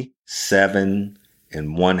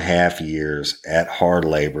 27.5 years at hard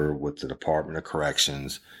labor with the Department of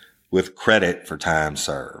Corrections with credit for time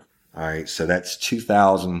served. All right. So that's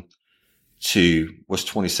 2,000 to what's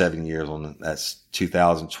 27 years on that's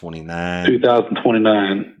 2029.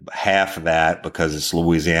 2029. Half of that because it's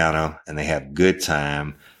Louisiana and they have good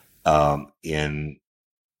time. I'll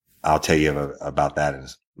tell you about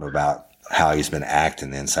that, about how he's been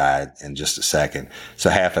acting inside in just a second. So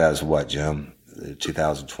half of that is what, Jim?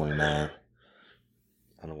 2029.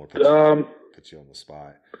 I don't want to put you on the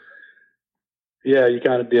spot. Yeah, you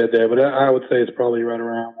kind of did there, but I would say it's probably right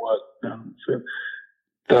around what,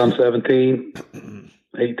 2017,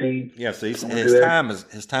 18. Yeah, so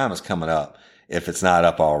his time is coming up if it's not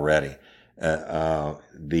up already. But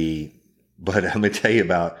let me tell you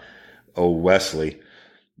about old Wesley.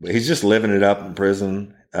 He's just living it up in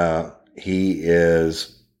prison. He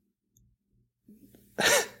is.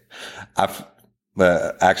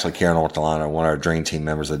 Actually, Karen Ortolano, one of our dream team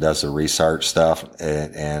members that does the research stuff,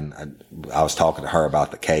 and I was talking to her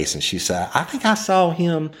about the case, and she said, "I think I saw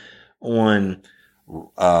him on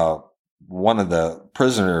one of the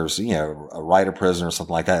prisoners, a Write a Prisoner or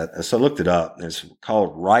something like that." So I looked it up. It's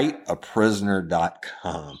called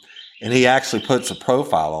writeaprisoner.com, and he actually puts a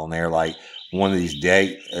profile on there, like one of these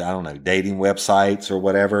dating websites or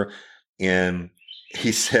whatever, and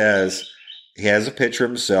he says. He has a picture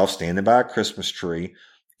of himself standing by a Christmas tree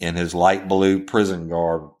in his light blue prison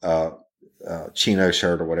garb, chino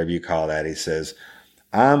shirt or whatever you call that. He says,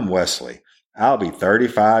 "I'm Wesley. I'll be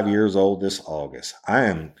 35 years old this August. I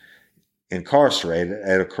am incarcerated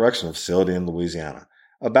at a correctional facility in Louisiana.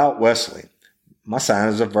 About Wesley. My sign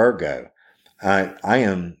is a Virgo. I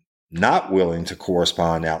am not willing to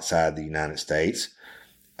correspond outside the United States.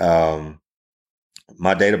 My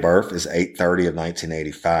date of birth is 8/30 of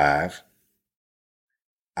 1985.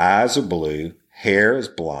 Eyes are blue, hair is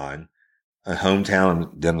blonde, a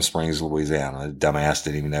hometown in Denham Springs, Louisiana." The dumbass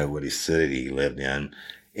didn't even know what city he lived in.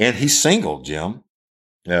 And he's single, Jim.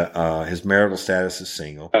 His marital status is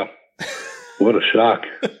single. Oh, what a shock.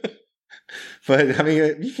 But, I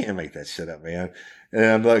mean, you can't make that shit up, man. And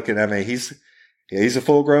I'm looking, I mean, he's a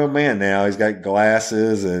full-grown man now. He's got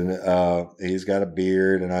glasses and he's got a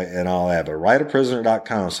beard and all that. But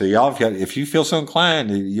writeaprisoner.com. So, y'all, if you feel so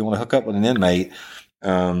inclined, you want to hook up with an inmate,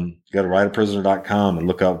 go to writeaprisoner.com and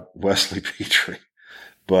look up Wesley Petrie.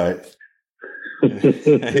 But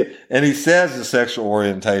and he says the sexual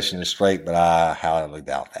orientation is straight, but I highly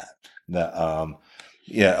doubt that. A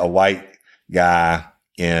white guy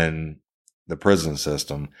in the prison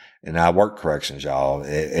system, and I work corrections, y'all.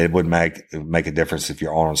 It would make a difference if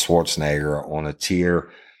you're Arnold Schwarzenegger on a tier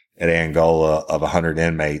at Angola of 100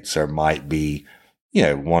 inmates. There might be,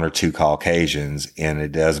 one or two Caucasians, and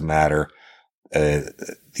it doesn't matter.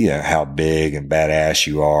 How big and badass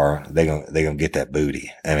you are, they're gonna get that booty.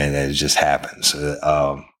 I mean, it just happens.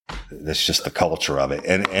 That's just the culture of it.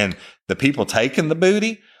 And the people taking the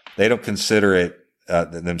booty, they don't consider it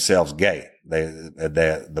themselves gay.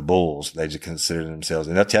 The bulls, they just consider themselves,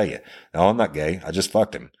 and they'll tell you, "No, I'm not gay. I just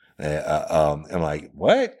fucked him." I'm like,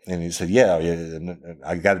 "What?" And he said, "Yeah,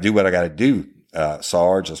 I got to do what I got to do,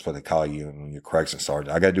 Sarge." That's what they call you when you're correction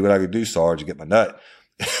sergeant. I got to do what I can do, Sarge, to get my nut.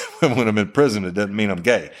 When I'm in prison, it doesn't mean I'm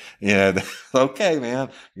gay. Okay, man.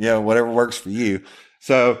 Whatever works for you.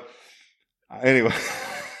 So, anyway,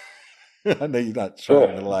 I know you're not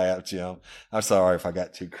trying to laugh, Jim. I'm sorry if I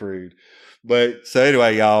got too crude. But so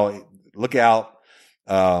anyway, y'all, look out.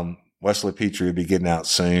 Wesley Petrie will be getting out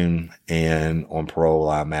soon and on parole,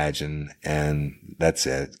 I imagine. And that's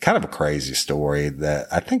it. Kind of a crazy story that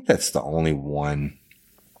I think that's the only one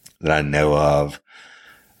that I know of.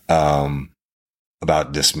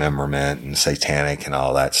 About dismemberment and satanic and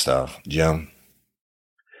all that stuff. Jim?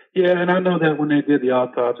 Yeah, and I know that when they did the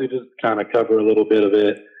autopsy, just kind of cover a little bit of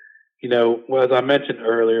it. As I mentioned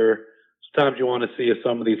earlier, sometimes you want to see if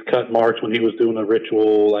some of these cut marks when he was doing a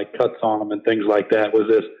ritual, like cuts on them and things like that, was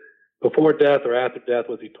this before death or after death?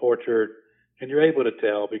 Was he tortured? And you're able to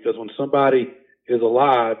tell because when somebody is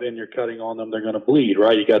alive and you're cutting on them, they're going to bleed,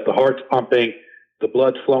 right? You got the heart's pumping, the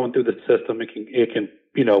blood's flowing through the system. It can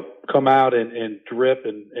come out and drip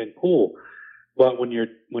and pool. But when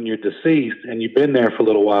you're deceased and you've been there for a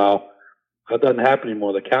little while, that doesn't happen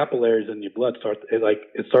anymore. The capillaries in your blood starts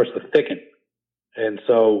to thicken. And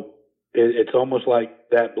so it's almost like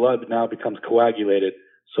that blood now becomes coagulated.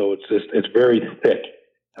 So it's very thick.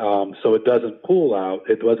 So it doesn't pool out.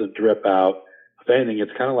 It doesn't drip out. If anything,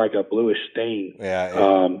 it's kind of like a bluish stain.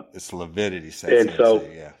 Yeah. It's lividity setting in. So,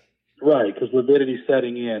 yeah. Right. Because lividity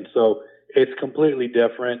setting in. So it's completely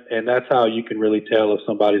different, and that's how you can really tell if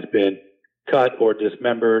somebody's been cut or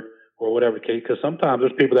dismembered or whatever case. Because sometimes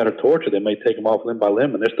there's people that are tortured. They may take them off limb by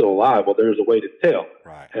limb, and they're still alive. Well, there's a way to tell.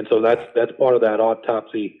 Right. And so that's part of that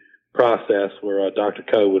autopsy process where Dr.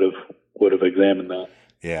 Coe would have examined that.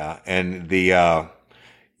 Yeah. And the,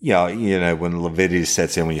 when lividity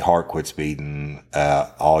sets in, when your heart quits beating,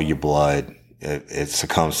 all your blood, it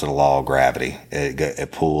succumbs to the law of gravity.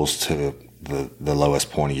 It pulls to the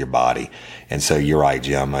lowest point of your body. And so you're right,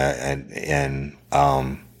 Jim. And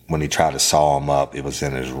when he tried to saw him up, it was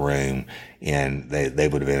in his room, and they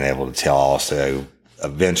would have been able to tell also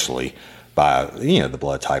eventually by, the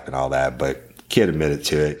blood type and all that. But kid admitted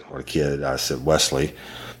to it, or the kid, I said, Wesley,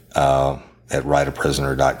 at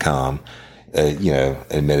writeaprisoner.com,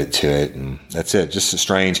 admitted to it. And that's it. Just a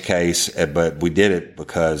strange case. But we did it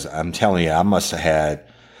because I'm telling you, I must have had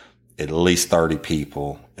at least 30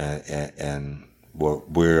 people. And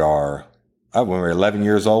we're 11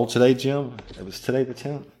 years old today, Jim. It was today the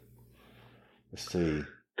 10th. Let's see.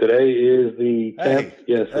 Today is the 10th.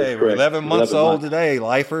 Yes. Hey, we're 11 months old today,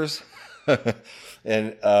 lifers.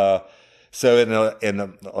 And, so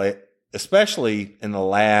especially in the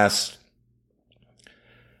last,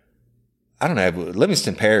 I don't know,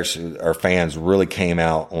 Livingston Parish, our fans really came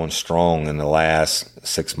out on strong in the last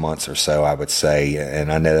 6 months or so, I would say.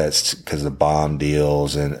 And I know that's because of the bomb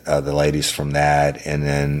deals and the ladies from that, and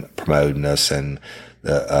then promoting us, and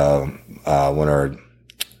the one of our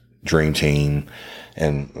dream team,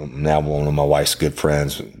 and now one of my wife's good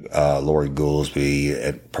friends, Lori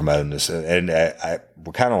Goolsby, promoting us. And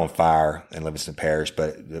we're kind of on fire in Livingston Parish.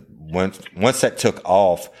 But once that took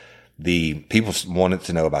off, the people wanted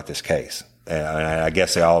to know about this case. And I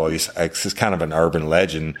guess it's just kind of an urban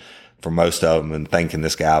legend for most of them, and thinking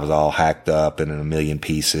this guy was all hacked up and in a million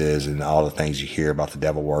pieces and all the things you hear about the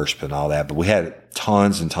devil worship and all that. But we had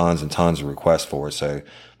tons and tons and tons of requests for it, so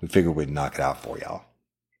we figured we'd knock it out for y'all.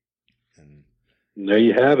 And there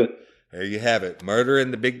you have it. There you have it. Murder in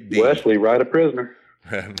the Big D. Wesley, write a prisoner.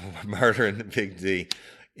 Murder in the Big D.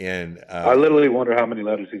 And I literally wonder how many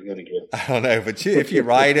letters he's going to get. I don't know, but if you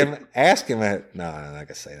write him, ask him. I'm not going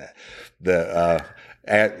to say that.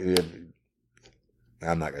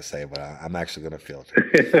 I'm not going to say it, but I'm actually going to filter.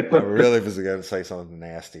 I really was going to say something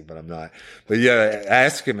nasty, but I'm not. But yeah,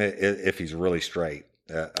 ask him if he's really straight.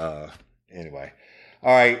 Anyway,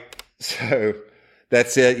 all right. So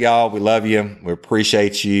that's it, y'all. We love you. We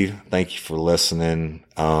appreciate you. Thank you for listening.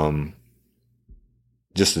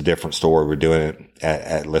 Just a different story. We're doing it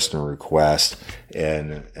at listener request,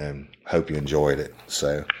 and hope you enjoyed it.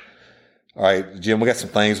 So, all right, Jim, we got some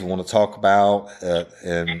things we want to talk about.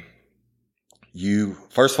 And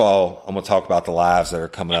first of all, I'm going to talk about the lives that are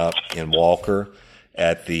coming up in Walker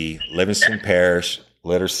at the Livingston Parish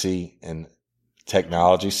Literacy and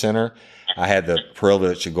Technology Center. I had the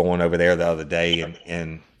privilege of going over there the other day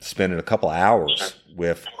and spending a couple of hours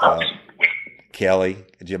with Kelly.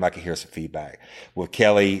 Jim, I can hear some feedback with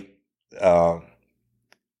Kelly, their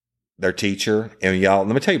teacher. And y'all,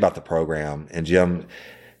 let me tell you about the program. And Jim,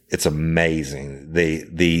 it's amazing.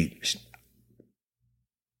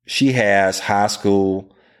 She has high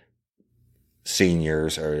school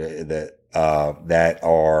seniors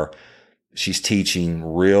she's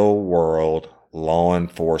teaching real world law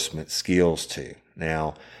enforcement skills to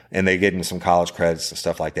now, and they're getting some college credits and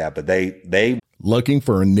stuff like that. But they looking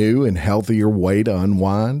for a new and healthier way to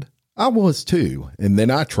unwind? I was too, and then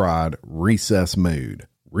I tried Recess Mood.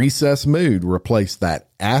 Recess Mood replaced that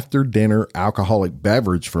after-dinner alcoholic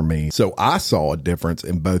beverage for me, so I saw a difference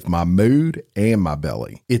in both my mood and my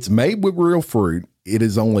belly. It's made with real fruit, it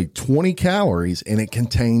is only 20 calories, and it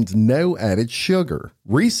contains no added sugar.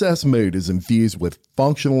 Recess Mood is infused with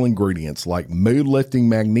functional ingredients like mood-lifting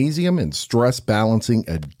magnesium and stress-balancing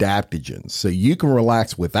adaptogens, so you can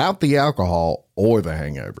relax without the alcohol or the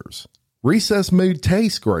hangovers. Recess Mood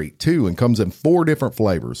tastes great too and comes in 4 different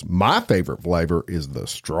flavors. My favorite flavor is the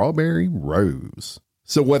strawberry rose.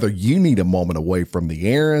 So whether you need a moment away from the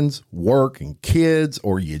errands, work, and kids,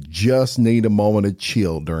 or you just need a moment of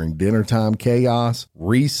chill during dinner time chaos,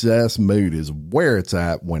 Recess Mood is where it's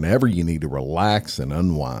at whenever you need to relax and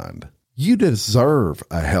unwind. You deserve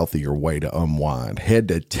a healthier way to unwind. Head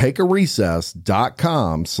to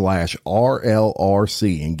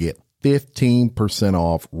takearecess.com/RLRC and get 15%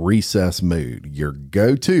 off Recess Mood, your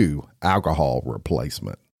go-to alcohol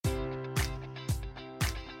replacement.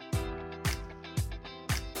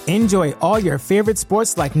 Enjoy all your favorite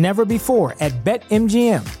sports like never before at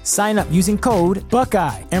BetMGM. Sign up using code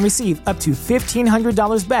Buckeye and receive up to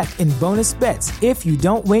 $1,500 back in bonus bets if you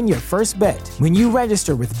don't win your first bet. When you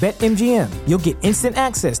register with BetMGM, you'll get instant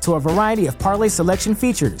access to a variety of parlay selection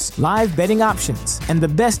features, live betting options, and the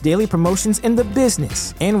best daily promotions in the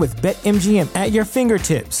business. And with BetMGM at your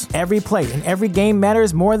fingertips, every play and every game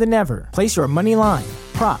matters more than ever. Place your money line,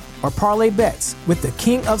 prop, or parlay bets with the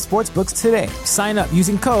king of sportsbooks today. Sign up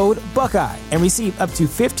using code Buckeye and receive up to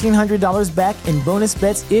 $1,500 back in bonus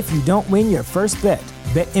bets if you don't win your first bet.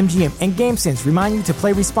 BetMGM and GameSense remind you to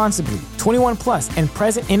play responsibly. 21 plus and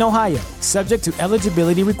present in Ohio, subject to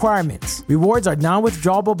eligibility requirements. Rewards are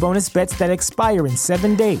non-withdrawable bonus bets that expire in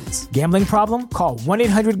 7 days. Gambling problem? Call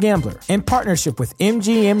 1-800-GAMBLER in partnership with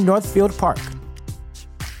MGM Northfield Park.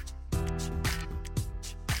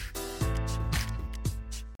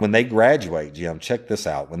 When they graduate, Jim, check this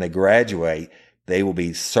out. When they graduate, they will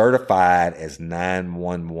be certified as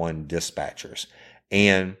 911 dispatchers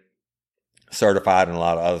and certified in a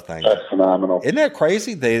lot of other things. That's phenomenal. Isn't that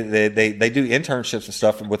crazy? They do internships and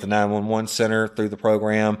stuff with the 911 center through the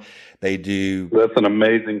program. They do. That's an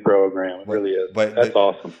amazing program. It really is. But that's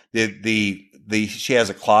awesome. She has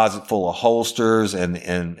a closet full of holsters and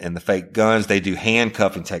the fake guns. They do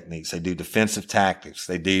handcuffing techniques. They do defensive tactics.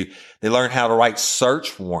 They learn how to write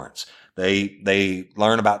search warrants. They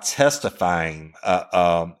learn about testifying,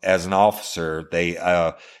 as an officer.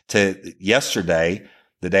 Yesterday,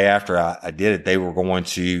 the day after I did it, they were going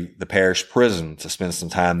to the parish prison to spend some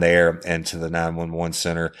time there and to the 911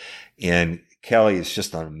 center. And Kelly is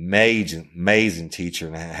just an amazing teacher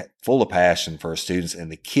and full of passion for her students. And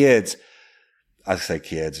the kids, I say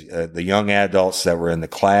kids, the young adults that were in the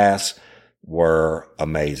class were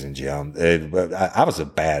amazing, Jim. I was a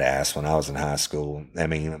badass when I was in high school. I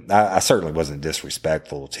mean, I certainly wasn't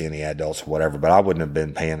disrespectful to any adults or whatever, but I wouldn't have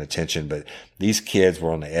been paying attention. But these kids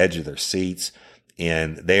were on the edge of their seats.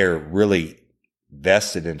 And they're really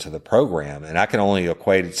vested into the program. And I can only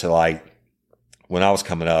equate it to like when I was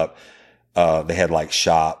coming up, they had like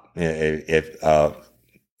shop if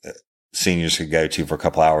seniors could go to for a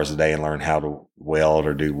couple hours a day and learn how to weld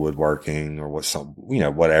or do woodworking or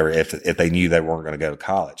whatever, if they knew they weren't going to go to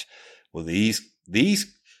college. Well, this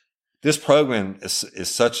program is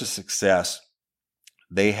such a success.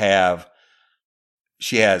 She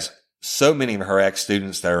has so many of her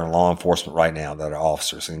ex-students that are in law enforcement right now that are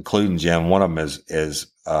officers, including Jim. One of them is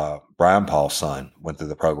Brian Paul's son, went through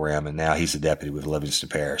the program, and now he's a deputy with Livingston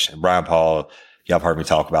Parish. And Brian Paul, y'all have heard me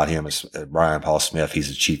talk about him as Brian Paul Smith. He's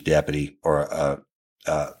a chief deputy or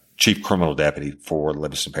chief criminal deputy for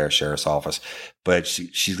Livingston Parish Sheriff's Office. But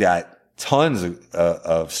she's got tons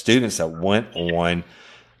of students that went on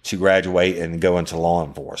to graduate and go into law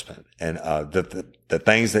enforcement. And the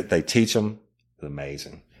things that they teach them is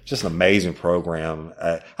amazing. Just an amazing program.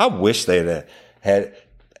 I wish they'd had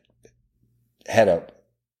a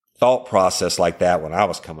thought process like that when I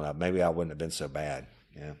was coming up. Maybe I wouldn't have been so bad.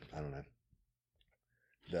 Yeah, I don't know.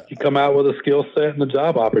 You come out with a skill set and a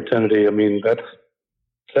job opportunity. I mean, that's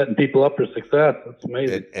setting people up for success. That's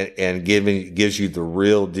amazing. And gives you the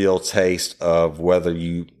real deal taste of whether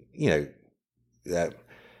that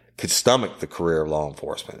could stomach the career of law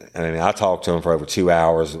enforcement. I mean, I talked to him for over 2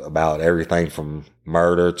 hours about everything from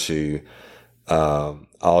murder to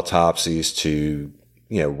autopsies to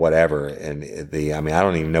whatever. And I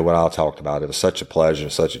don't even know what I talked about. It was such a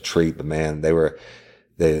pleasure, such a treat. But man, they were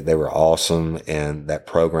awesome, and that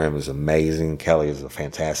program is amazing. Kelly is a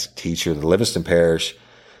fantastic teacher. The Livingston Parish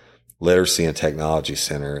Literacy and Technology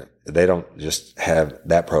Center, they don't just have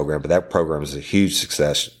that program, but that program is a huge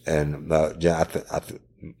success. And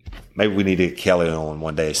maybe we need to get Kelly on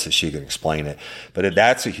one day so she can explain it. But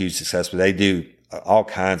that's a huge success. But they do all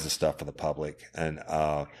kinds of stuff for the public, and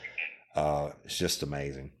it's just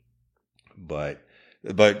amazing. But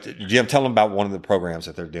Jim, tell them about one of the programs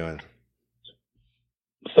that they're doing.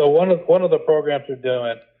 So one of the programs they're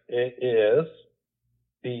doing is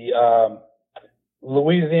the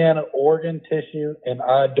Louisiana Organ Tissue and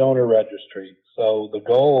Eye Donor Registry. So the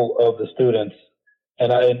goal of the students,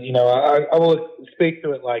 and I will speak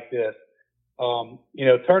to it like this,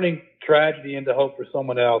 turning tragedy into hope for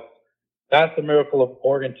someone else. That's the miracle of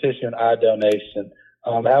organ tissue and eye donation.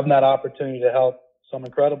 Having that opportunity to help some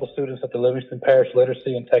incredible students at the Livingston Parish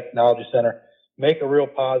Literacy and Technology Center make a real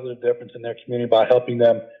positive difference in their community by helping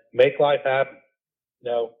them make life happen.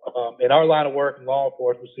 In our line of work in law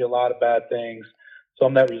enforcement, we see a lot of bad things,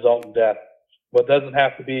 some that result in death. But it doesn't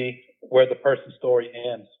have to be where the person's story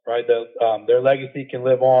ends, right? Their legacy can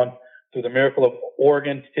live on through the miracle of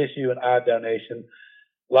organ, tissue, and eye donation.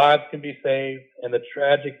 Lives can be saved, and the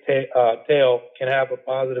tragic tale can have a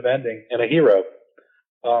positive ending and a hero.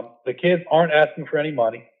 The kids aren't asking for any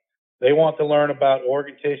money. They want to learn about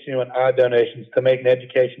organ tissue and eye donations to make an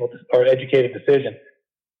educated decision.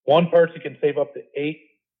 One person can save up to 8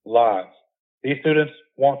 lives. These students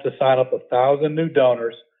want to sign up 1,000 new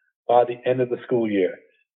donors by the end of the school year.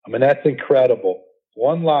 I mean, that's incredible.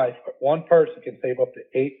 One person can save up to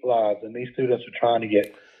 8 lives, and these students are trying to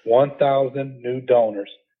get 1,000 new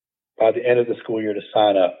donors by the end of the school year to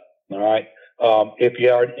sign up. All right. If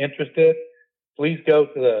you are interested, please go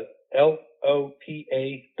to the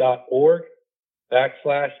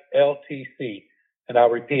LOPA.org/LTC. And I'll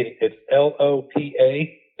repeat it. It's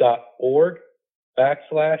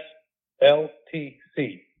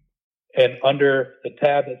LOPA.org/LTC. And under the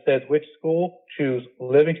tab that says which school, choose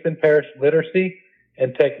Livingston Parish Literacy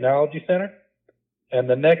and Technology Center. And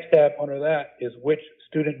the next tab under that is which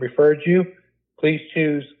student referred you. Please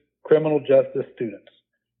choose criminal justice students.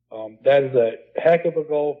 That is a heck of a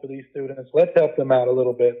goal for these students. Let's help them out a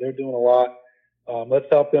little bit. They're doing a lot. Let's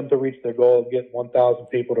help them to reach their goal of getting 1,000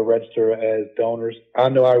 people to register as donors. I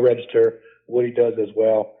know I register. Woody does as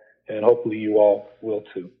well. And hopefully you all will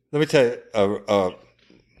too. Let me tell you,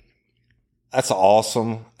 that's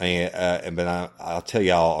awesome. But I'll tell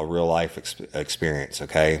y'all a real life experience.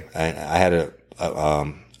 Okay. I had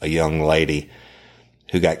a young lady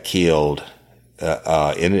who got killed.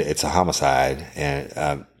 It's a homicide,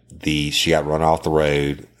 and she got run off the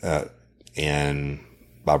road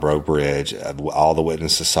by Breaux Bridge. All the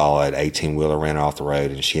witnesses saw it. 18-wheeler ran off the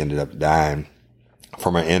road, and she ended up dying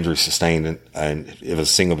from an injury sustained, and it was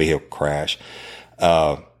a single vehicle crash.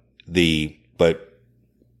 But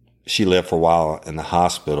she lived for a while in the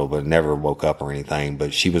hospital, but never woke up or anything.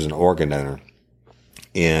 But she was an organ donor,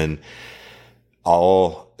 and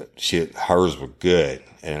hers were good,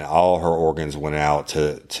 and all her organs went out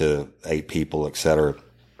to 8 people, et cetera.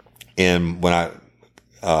 And when I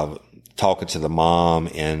talking to the mom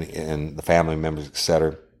and the family members, et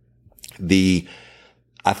cetera, I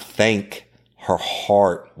think her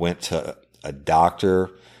heart went to a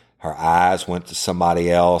doctor, her eyes went to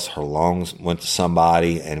somebody else, her lungs went to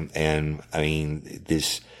somebody, and I mean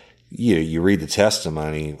this. You read the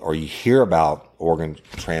testimony or you hear about organ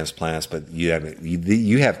transplants, but you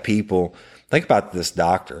have people. Think about this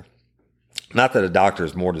doctor. Not that a doctor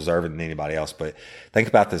is more deserving than anybody else, but think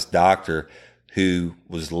about this doctor who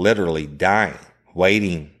was literally dying,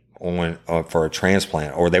 waiting for a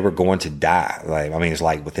transplant, or they were going to die. It's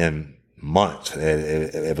like within months.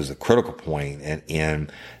 It was a critical point. And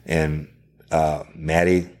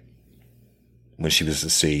Maddie, when she was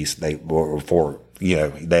deceased, they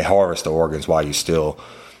harvest the organs while you still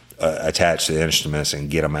attach the instruments and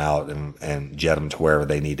get them out and jet them to wherever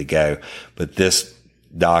they need to go. But this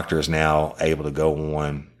doctor is now able to go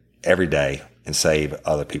on every day and save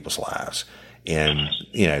other people's lives. And,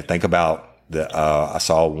 think about I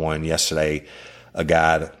saw one yesterday, a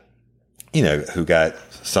guy that, who got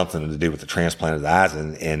something to do with the transplant of the eyes,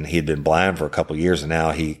 and he had been blind for a couple of years, and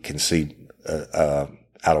now he can see out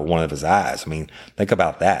of one of his eyes. I mean, think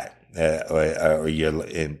about that.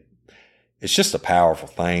 It's just a powerful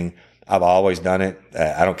thing. I've always done it.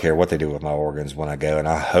 I don't care what they do with my organs when I go, and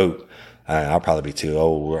I hope I'll probably be too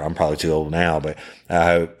old. I'm probably too old now, but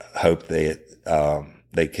I hope that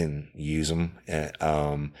they can use them.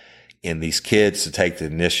 And these kids to take the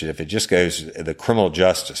initiative. It just goes the criminal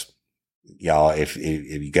justice, y'all. If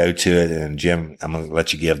you go to it, and Jim, I'm going to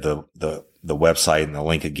let you give the website and the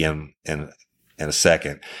link again in a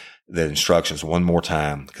second. The instructions one more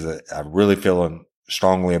time, because I really feel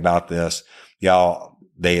strongly about this. Y'all,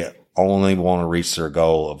 they only want to reach their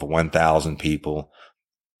goal of 1,000 people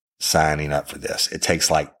signing up for this. It takes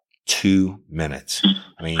like 2 minutes.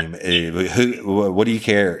 I mean, what do you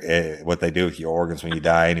care what they do with your organs when you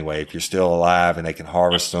die anyway? If you're still alive and they can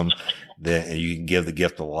harvest them, then you can give the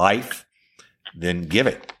gift of life, then give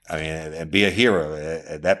it. I mean, and be a hero.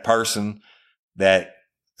 That person that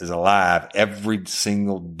is alive every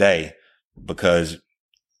single day because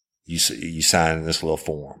you sign this little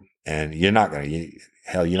form, and you're not going to know.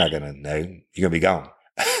 You're going to be gone.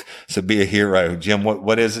 So be a hero. Jim,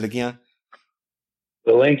 what is it again?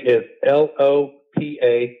 The link is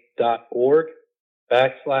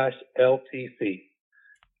LOPA.org/LTC.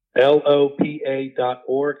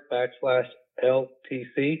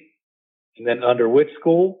 LOPA.org/LTC. And then under which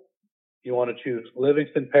school? You want to choose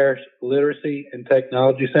Livingston Parish Literacy and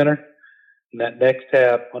Technology Center. And that next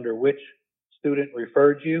tab, under which student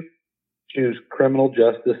referred you, choose criminal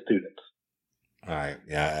justice students. All right.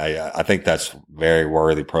 Yeah, I think that's a very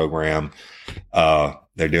worthy program.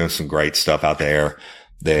 They're doing some great stuff out there.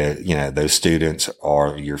 Those students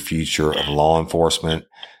are your future of law enforcement,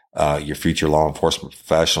 your future law enforcement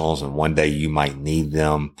professionals, and one day you might need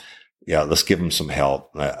them. Yeah, let's give them some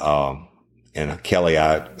help. And Kelly,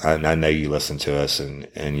 I know you listen to us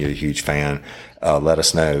and you're a huge fan. Let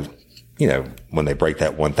us know, when they break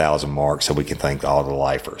that 1,000 mark, so we can thank all the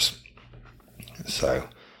lifers. So,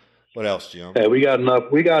 what else, Jim? Hey, we got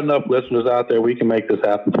enough listeners out there. We can make this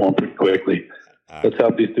happen for them pretty quickly. Let's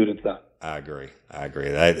help these students out. I agree.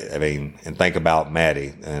 I mean, and think about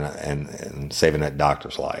Maddie and saving that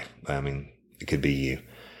doctor's life. I mean, it could be you.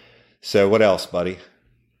 So what else, buddy?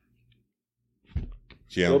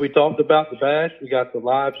 Jim? Well, we talked about the bash. We got the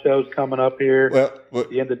live shows coming up here at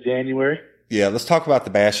the end of January. Yeah, let's talk about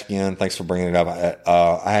the bash again. Thanks for bringing it up.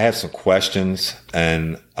 I have some questions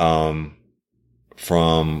and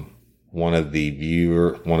from one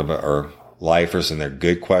of our lifers, and they're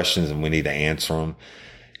good questions, and we need to answer them.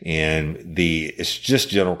 And it's just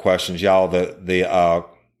general questions, y'all.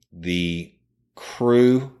 The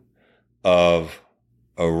crew of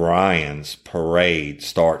Orion's parade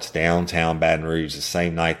starts downtown Baton Rouge the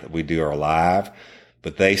same night that we do our live,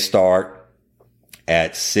 but they start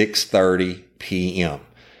at 6:30 p.m.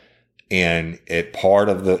 And part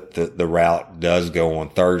of the route does go on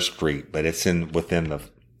 3rd Street, but it's within the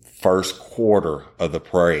first quarter of the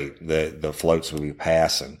parade. The floats will be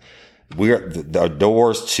passing. The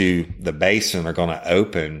doors to the basin are going to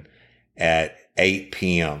open at 8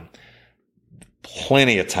 p.m.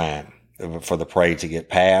 Plenty of time for the parade to get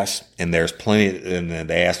past, and there's plenty. And then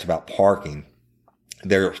they asked about parking.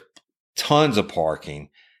 There are tons of parking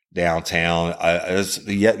downtown.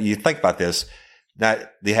 You think about this.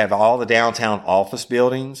 That they have all the downtown office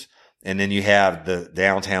buildings, and then you have the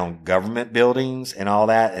downtown government buildings and all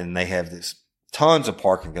that, and they have this tons of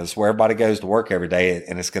parking because it's where everybody goes to work every day,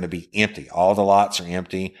 and it's going to be empty. All the lots are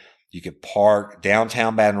empty. You could park.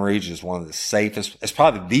 Downtown Baton Rouge is one of the safest. It's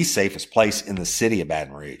probably the safest place in the city of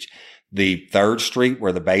Baton Rouge. The 3rd Street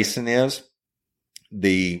where the basin is,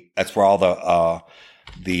 that's where all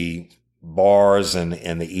the bars and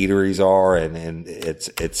the eateries are, and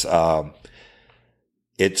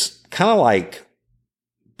it's kind of like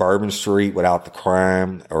Bourbon Street without the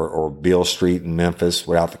crime, or Beale Street in Memphis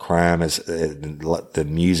without the crime, is the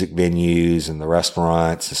music venues and the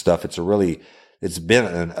restaurants and stuff. It's been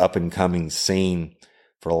an up and coming scene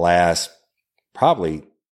for the last probably,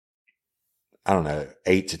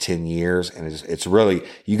 8 to 10 years. And it's really,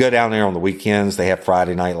 you go down there on the weekends, they have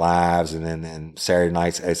Friday night lives, and then Saturday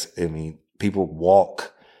nights, people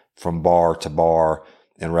walk from bar to bar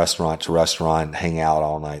and restaurant to restaurant and hang out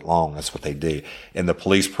all night long. That's what they do. And the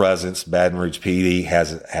police presence, Baton Rouge PD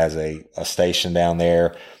has a station down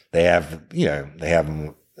there. They have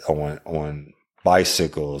them on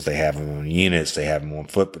bicycles. They have them on units. They have them on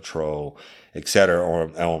foot patrol, et cetera.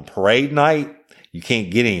 On parade night, you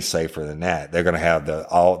can't get any safer than that. They're going to have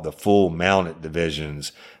all the full mounted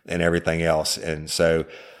divisions and everything else. And so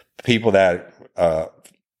people that,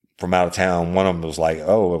 from out of town, one of them was like,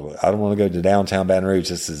 "Oh, I don't want to go to downtown Baton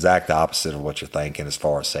Rouge." It's the exact opposite of what you're thinking as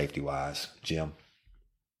far as safety wise. Jim?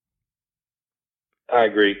 I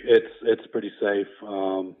agree. It's pretty safe.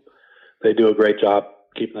 They do a great job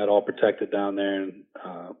keeping that all protected down there. And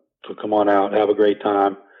so come on out, have a great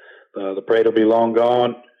time. The parade will be long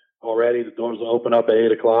gone already. The doors will open up at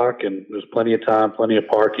 8 o'clock, and there's plenty of time, plenty of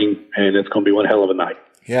parking, and it's going to be one hell of a night.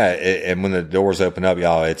 Yeah, and when the doors open up,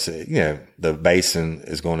 y'all, it's the basin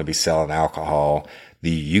is going to be selling alcohol.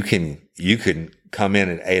 You can come in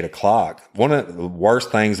at 8 o'clock. One of the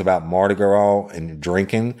worst things about Mardi Gras and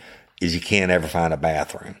drinking is you can't ever find a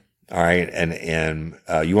bathroom. All right, and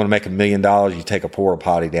you want to make $1 million, you take a porta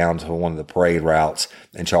potty down to one of the parade routes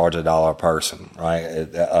and charge $1 a person, right?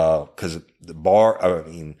 Because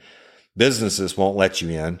businesses won't let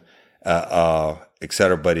you in, et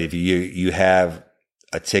cetera. But if you have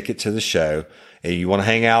a ticket to the show and you want to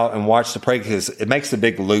hang out and watch the parade, because it makes a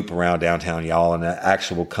big loop around downtown, y'all, and that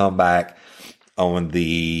actually will come back on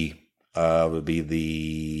the would be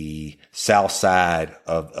the south side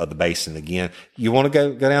of the basin again. You want to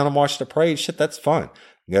go down and watch the parade? Shit, that's fun.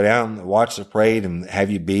 Go down and watch the parade and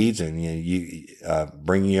have your beads, and you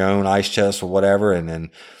bring your own ice chest or whatever, and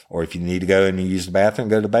then, or if you need to go and use the bathroom,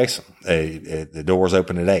 go to the basin. The doors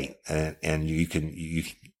open at 8, and you can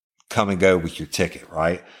come and go with your ticket,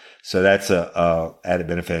 right? So that's a added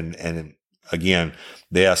benefit. And again,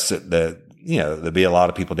 there'll be a lot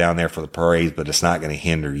of people down there for the parades, but it's not going to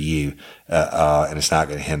hinder you, and it's not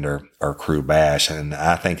going to hinder our crew bash. And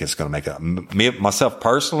I think it's going to make myself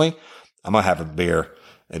personally, I'm going to have a beer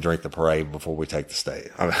and drink the parade before we take the stage.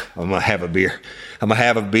 I'm going to have a beer. I'm going to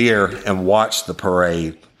have a beer and watch the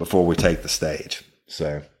parade before we take the stage.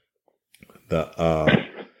 So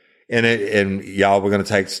and y'all, we're going to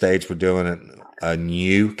take the stage. We're doing a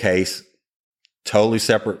new case, totally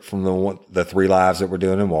separate from the 3 lives that we're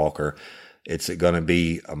doing in Walker. It's going to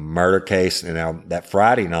be a murder case. And now that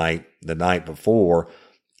Friday night, the night before,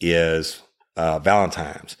 is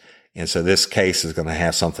Valentine's. And so this case is going to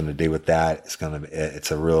have something to do with that. It's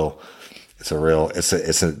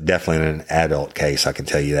It's definitely an adult case. I can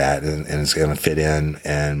tell you that. And it's going to fit in.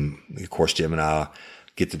 And of course, Jim and I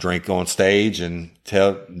get to drink on stage and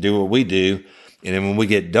do what we do. And then when we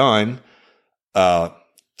get done,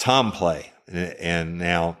 Tom play. And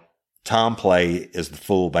now Tom play is the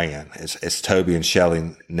full band. It's Toby and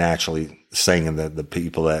Shelley naturally singing the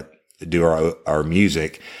people that do our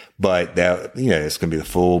music, but that, it's going to be the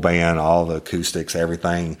full band, all the acoustics,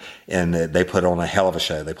 everything. And they put on a hell of a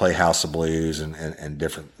show. They play House of Blues and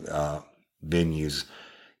different, venues,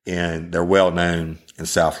 and they're well known in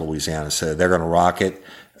South Louisiana. So they're going to rock it.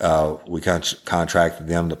 We contracted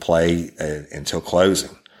them to play until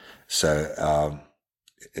closing. So,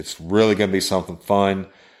 it's really going to be something fun.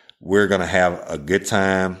 We're going to have a good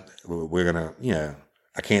time. We're going to,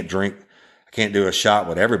 I can't do a shot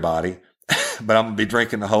with everybody, but I'm going to be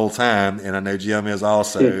drinking the whole time. And I know Jim is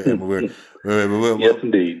also. And yes,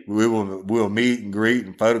 indeed. We'll meet and greet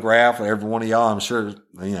and photograph with every one of y'all. I'm sure,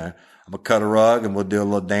 I'm going to cut a rug and we'll do a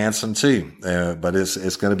little dancing too. But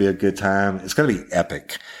it's going to be a good time. It's going to be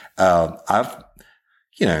epic. I've,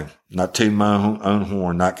 not tooting my own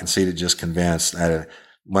horn, not conceited, just convinced that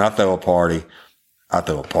when I throw a party, I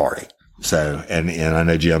throw a party. So, and I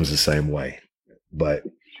know Jim's the same way, but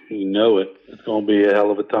you know it. It's going to be a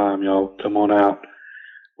hell of a time, y'all. Come on out.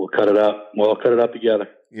 We'll cut it up. We'll cut it up together.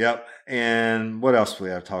 Yep. And what else do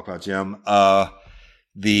we have to talk about, Jim?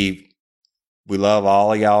 We love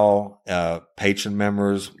all of y'all, patron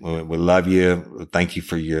members. We love you. Thank you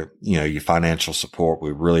for your financial support.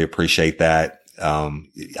 We really appreciate that.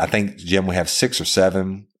 I think, Jim, we have 6 or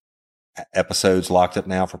 7 episodes locked up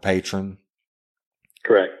now for patron.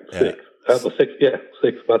 Correct. 6. That was 6. Yeah,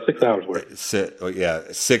 6. About 6 hours worth.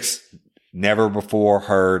 6 never before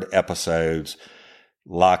heard episodes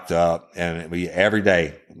locked up, and every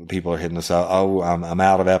day people are hitting us up. Oh, I'm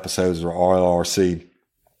out of episodes or RLRC,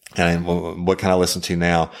 and what can I listen to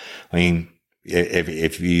now? I mean,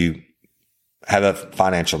 if you have a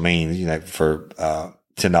financial means, for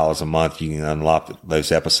 $10 a month, you can unlock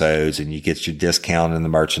those episodes, and you get your discount in the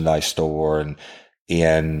merchandise store, and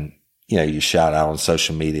you shout out on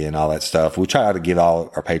social media and all that stuff. We try to give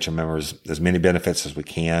all our patron members as many benefits as we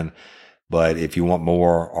can. But if you want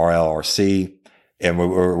more RLRC, and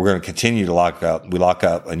we're going to continue to lock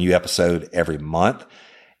up a new episode every month,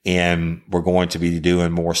 and we're going to be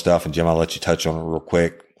doing more stuff. And Jim, I'll let you touch on it real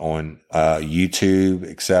quick on YouTube,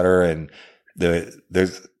 et cetera. And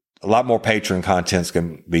there's a lot more patron content's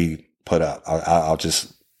going to be put up.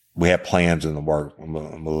 We have plans in the work.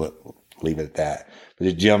 We'll leave it at that.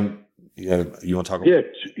 But Jim, you want to talk about?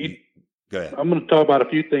 Yeah. Go ahead. I'm going to talk about a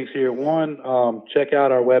few things here. One, check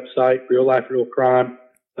out our website,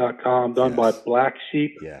 realliferealcrime.com, done by Black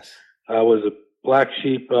Sheep. Yes. Was a Black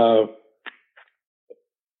Sheep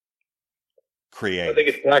Creative. I think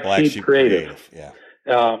it's Black Sheep Creative. Yeah.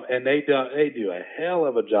 And they do a hell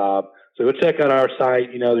of a job. So go check out our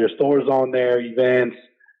site. There's stores on there, events.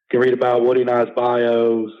 You can read about Woody and I's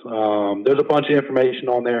bios. There's a bunch of information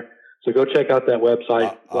on there. So go check out that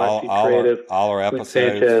website, Black Sheep Creative. All our episodes.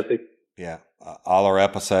 Sanchez. Yeah. All our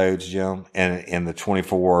episodes, Jim, and in the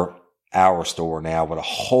 24-hour store now with a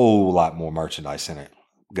whole lot more merchandise in it.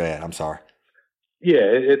 Go ahead. I'm sorry. Yeah,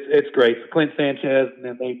 it's great. Clint Sanchez,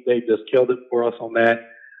 and they just killed it for us on that.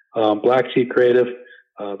 Black Sheep Creative,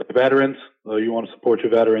 the veterans. You want to support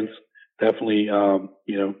your veterans? Definitely,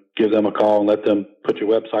 give them a call and let them put your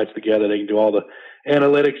websites together. They can do all the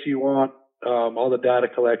analytics you want, all the data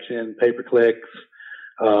collection, pay-per-clicks,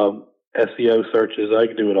 SEO searches. I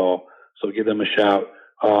can do it all. So give them a shout.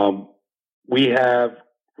 If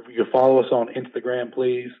you can follow us on Instagram,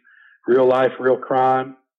 please. Real Life, Real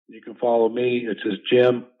Crime. You can follow me. It's just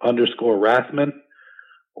Jim_Rathman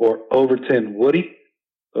or Overton Woody.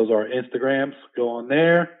 Those are our Instagrams. Go on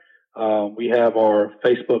there. We have our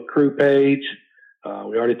Facebook crew page. We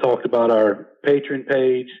already talked about our Patreon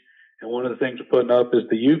page. And one of the things we're putting up is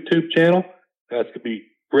the YouTube channel. That's going to be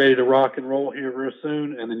ready to rock and roll here real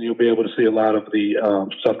soon. And then you'll be able to see a lot of the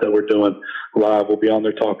stuff that we're doing live. We'll be on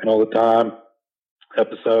there talking all the time,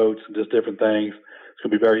 episodes and just different things. It's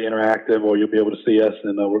going to be very interactive, or you'll be able to see us,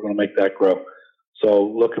 and we're going to make that grow. So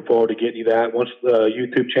looking forward to getting you that. Once the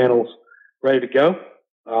YouTube channel's ready to go,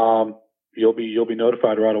 you'll be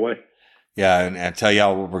notified right away. Yeah, and I tell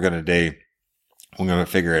y'all what we're going to do. We're going to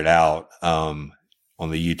figure it out on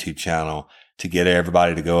the YouTube channel to get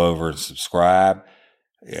everybody to go over and subscribe.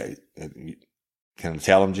 Yeah, can I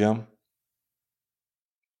tell them, Jim?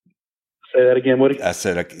 Say that again, Woody. I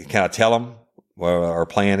said, can I tell them what our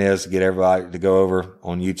plan is to get everybody to go over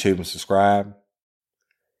on YouTube and subscribe?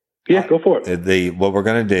 Yeah, go for it. What we're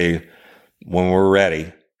going to do when we're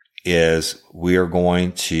ready is we are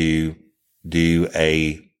going to do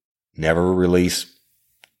a never release,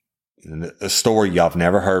 a story y'all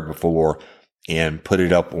never heard before, and put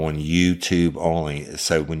it up on YouTube only.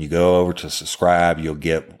 So when you go over to subscribe, you'll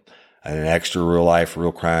get an extra real life,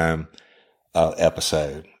 real crime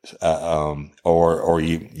episode. Or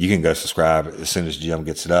you can go subscribe as soon as Jim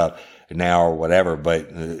gets it up now or whatever. But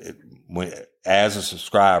as a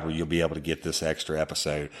subscriber, you'll be able to get this extra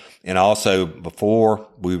episode. And also, before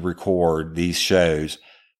we record these shows,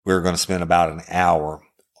 we're going to spend about an hour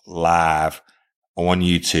live on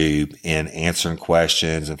YouTube and answering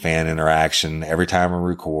questions and fan interaction every time we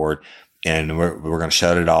record. And we're going to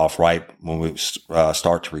shut it off right when we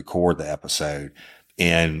start to record the episode.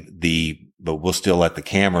 But we'll still let the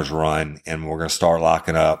cameras run, and we're going to start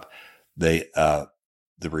locking up the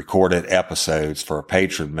recorded episodes for our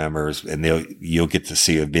Patreon members, and you'll get to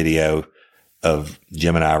see a video of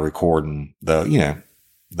Jim and I recording the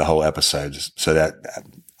whole episode. So that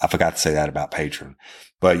I forgot to say that about Patreon.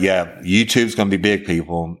 But yeah, YouTube's going to be big,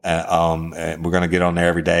 people. And we're going to get on there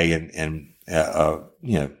every day and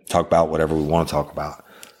talk about whatever we want to talk about.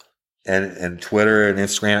 And Twitter and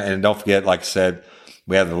Instagram. And don't forget, like I said,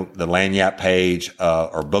 we have the Lagniappe page,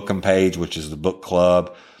 or Bookem page, which is the book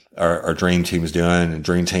club our Dream Team is doing. And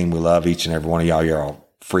Dream Team, we love each and every one of y'all. You're all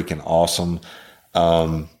freaking awesome.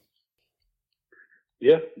 Thank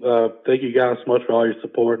you guys so much for all your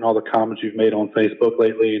support and all the comments you've made on Facebook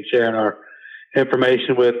lately and sharing our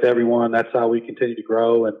information with everyone. That's how we continue to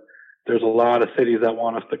grow. And there's a lot of cities that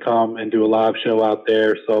want us to come and do a live show out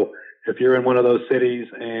there. So if you're in one of those cities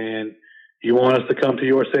and you want us to come to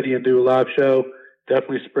your city and do a live show,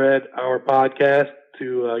 definitely spread our podcast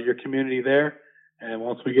to your community there. And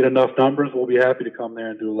once we get enough numbers, we'll be happy to come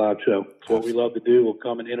there and do a live show. It's what we love to do. We'll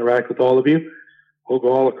come and interact with all of you. We'll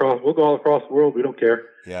go all across the world. We don't care.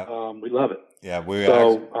 Yeah. We love it. Yeah.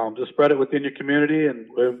 Just spread it within your community. And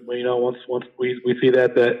once we see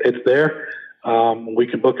that it's there, we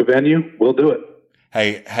can book a venue, we'll do it.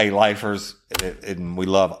 Hey, lifers, and we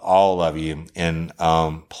love all of you. And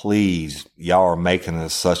please, y'all are making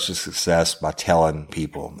us such a success by telling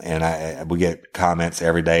people. And we get comments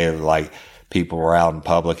every day of like people were out in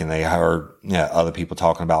public and they heard other people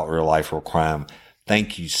talking about real life, real crime.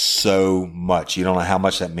 Thank you so much. You don't know how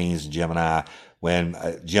much that means to Jim and I. When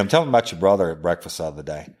Jim, tell me about your brother at breakfast the other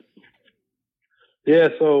day. Yeah,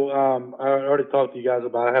 so I already talked to you guys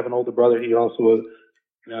about. I have an older brother. He also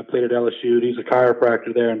played at LSU. He's a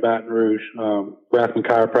chiropractor there in Baton Rouge, Rathman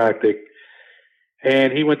Chiropractic.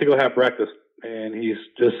 And he went to go have breakfast, and he's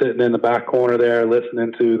just sitting in the back corner there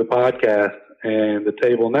listening to the podcast. And the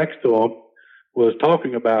table next to him was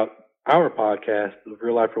talking about our podcast of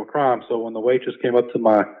Real Life, Real Crime. So when the waitress came up to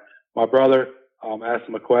my brother, asked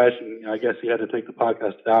him a question, I guess he had to take the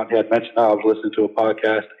podcast out. He had mentioned I was listening to a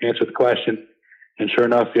podcast, answered the question, and sure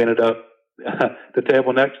enough, he ended up, the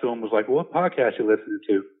table next to him was like, "What podcast you listening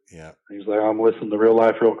to?" Yeah. And he's like, "I'm listening to Real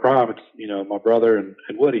Life, Real Crime. It's, my brother and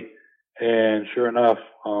Woody." And sure enough,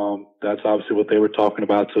 that's obviously what they were talking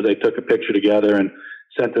about. So they took a picture together and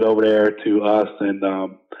sent it over there to us. And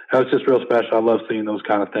that was just real special. I love seeing those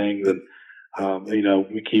kind of things. And,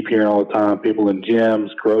 we keep hearing all the time, people in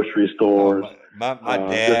gyms, grocery stores, my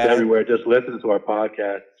dad, just everywhere, just listening to our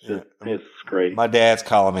podcast. It's great. My dad's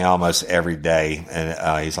calling me almost every day.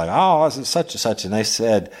 And he's like, "Oh, this is such and such." And they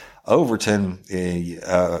said, "Overton,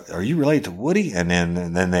 are you related to Woody?" And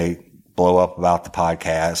then they blow up about the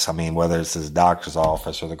podcast. I mean, whether it's his doctor's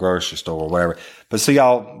office or the grocery store or whatever. But so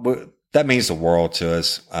y'all, that means the world to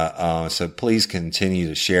us. So please continue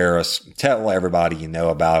to share us, tell everybody you know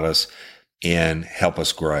about us, and help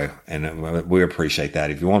us grow. And we appreciate that.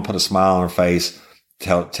 If you want to put a smile on our face,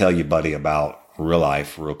 tell your buddy about Real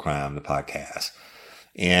Life, Real Crime, the podcast.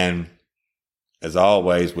 And as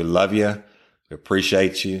always, we love you. We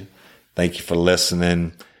appreciate you. Thank you for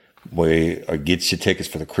listening. Get your tickets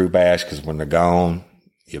for the Crew Bash, because when they're gone,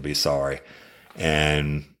 you'll be sorry.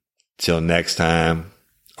 And till next time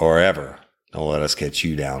or ever, don't let us get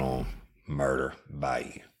you down on murder by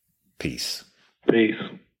you. Peace. Peace.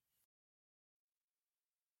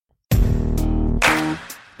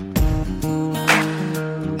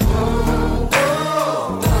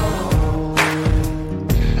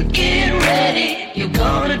 Get ready, you're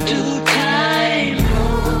gonna do time.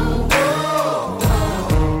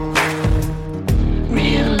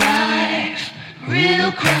 Real life,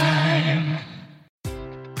 real crime.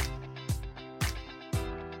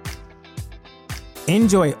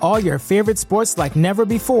 Enjoy all your favorite sports like never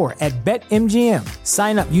before at BetMGM.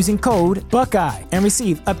 Sign up using code Buckeye and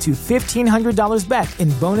receive up to $1,500 back in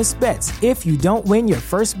bonus bets if you don't win your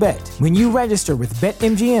first bet. When you register with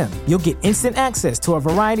BetMGM, you'll get instant access to a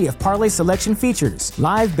variety of parlay selection features,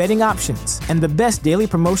 live betting options, and the best daily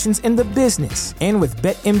promotions in the business. And with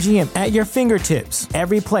BetMGM at your fingertips,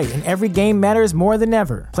 every play and every game matters more than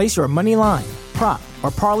ever. Place your money line, prop, or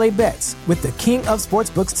parlay bets with the king of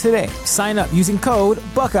sportsbooks today. Sign up using code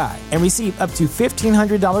Buckeye and receive up to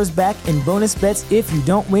 $1,500 back in bonus bets if you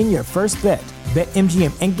don't win your first bet.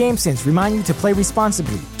 BetMGM and GameSense remind you to play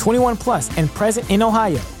responsibly. 21 plus and present in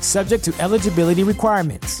Ohio, subject to eligibility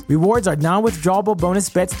requirements. Rewards are non-withdrawable bonus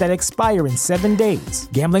bets that expire in 7 days.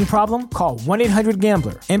 Gambling problem? Call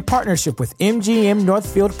 1-800-GAMBLER in partnership with MGM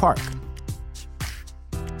Northfield Park.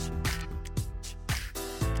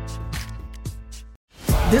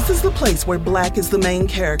 This is the place where Black is the main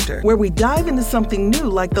character, where we dive into something new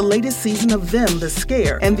like the latest season of Them, the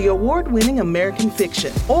Scare, and the award-winning American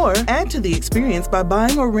Fiction. Or add to the experience by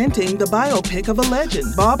buying or renting the biopic of a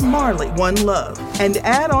legend, Bob Marley, One Love. And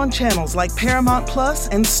add on channels like Paramount Plus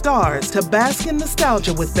and Stars to bask in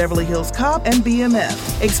nostalgia with Beverly Hills Cop and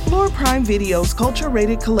BMF. Explore Prime Video's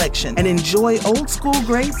culture-rated collection and enjoy old school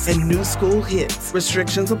greats and new school hits.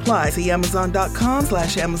 Restrictions apply. See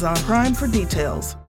Amazon.com/Amazon Prime for details.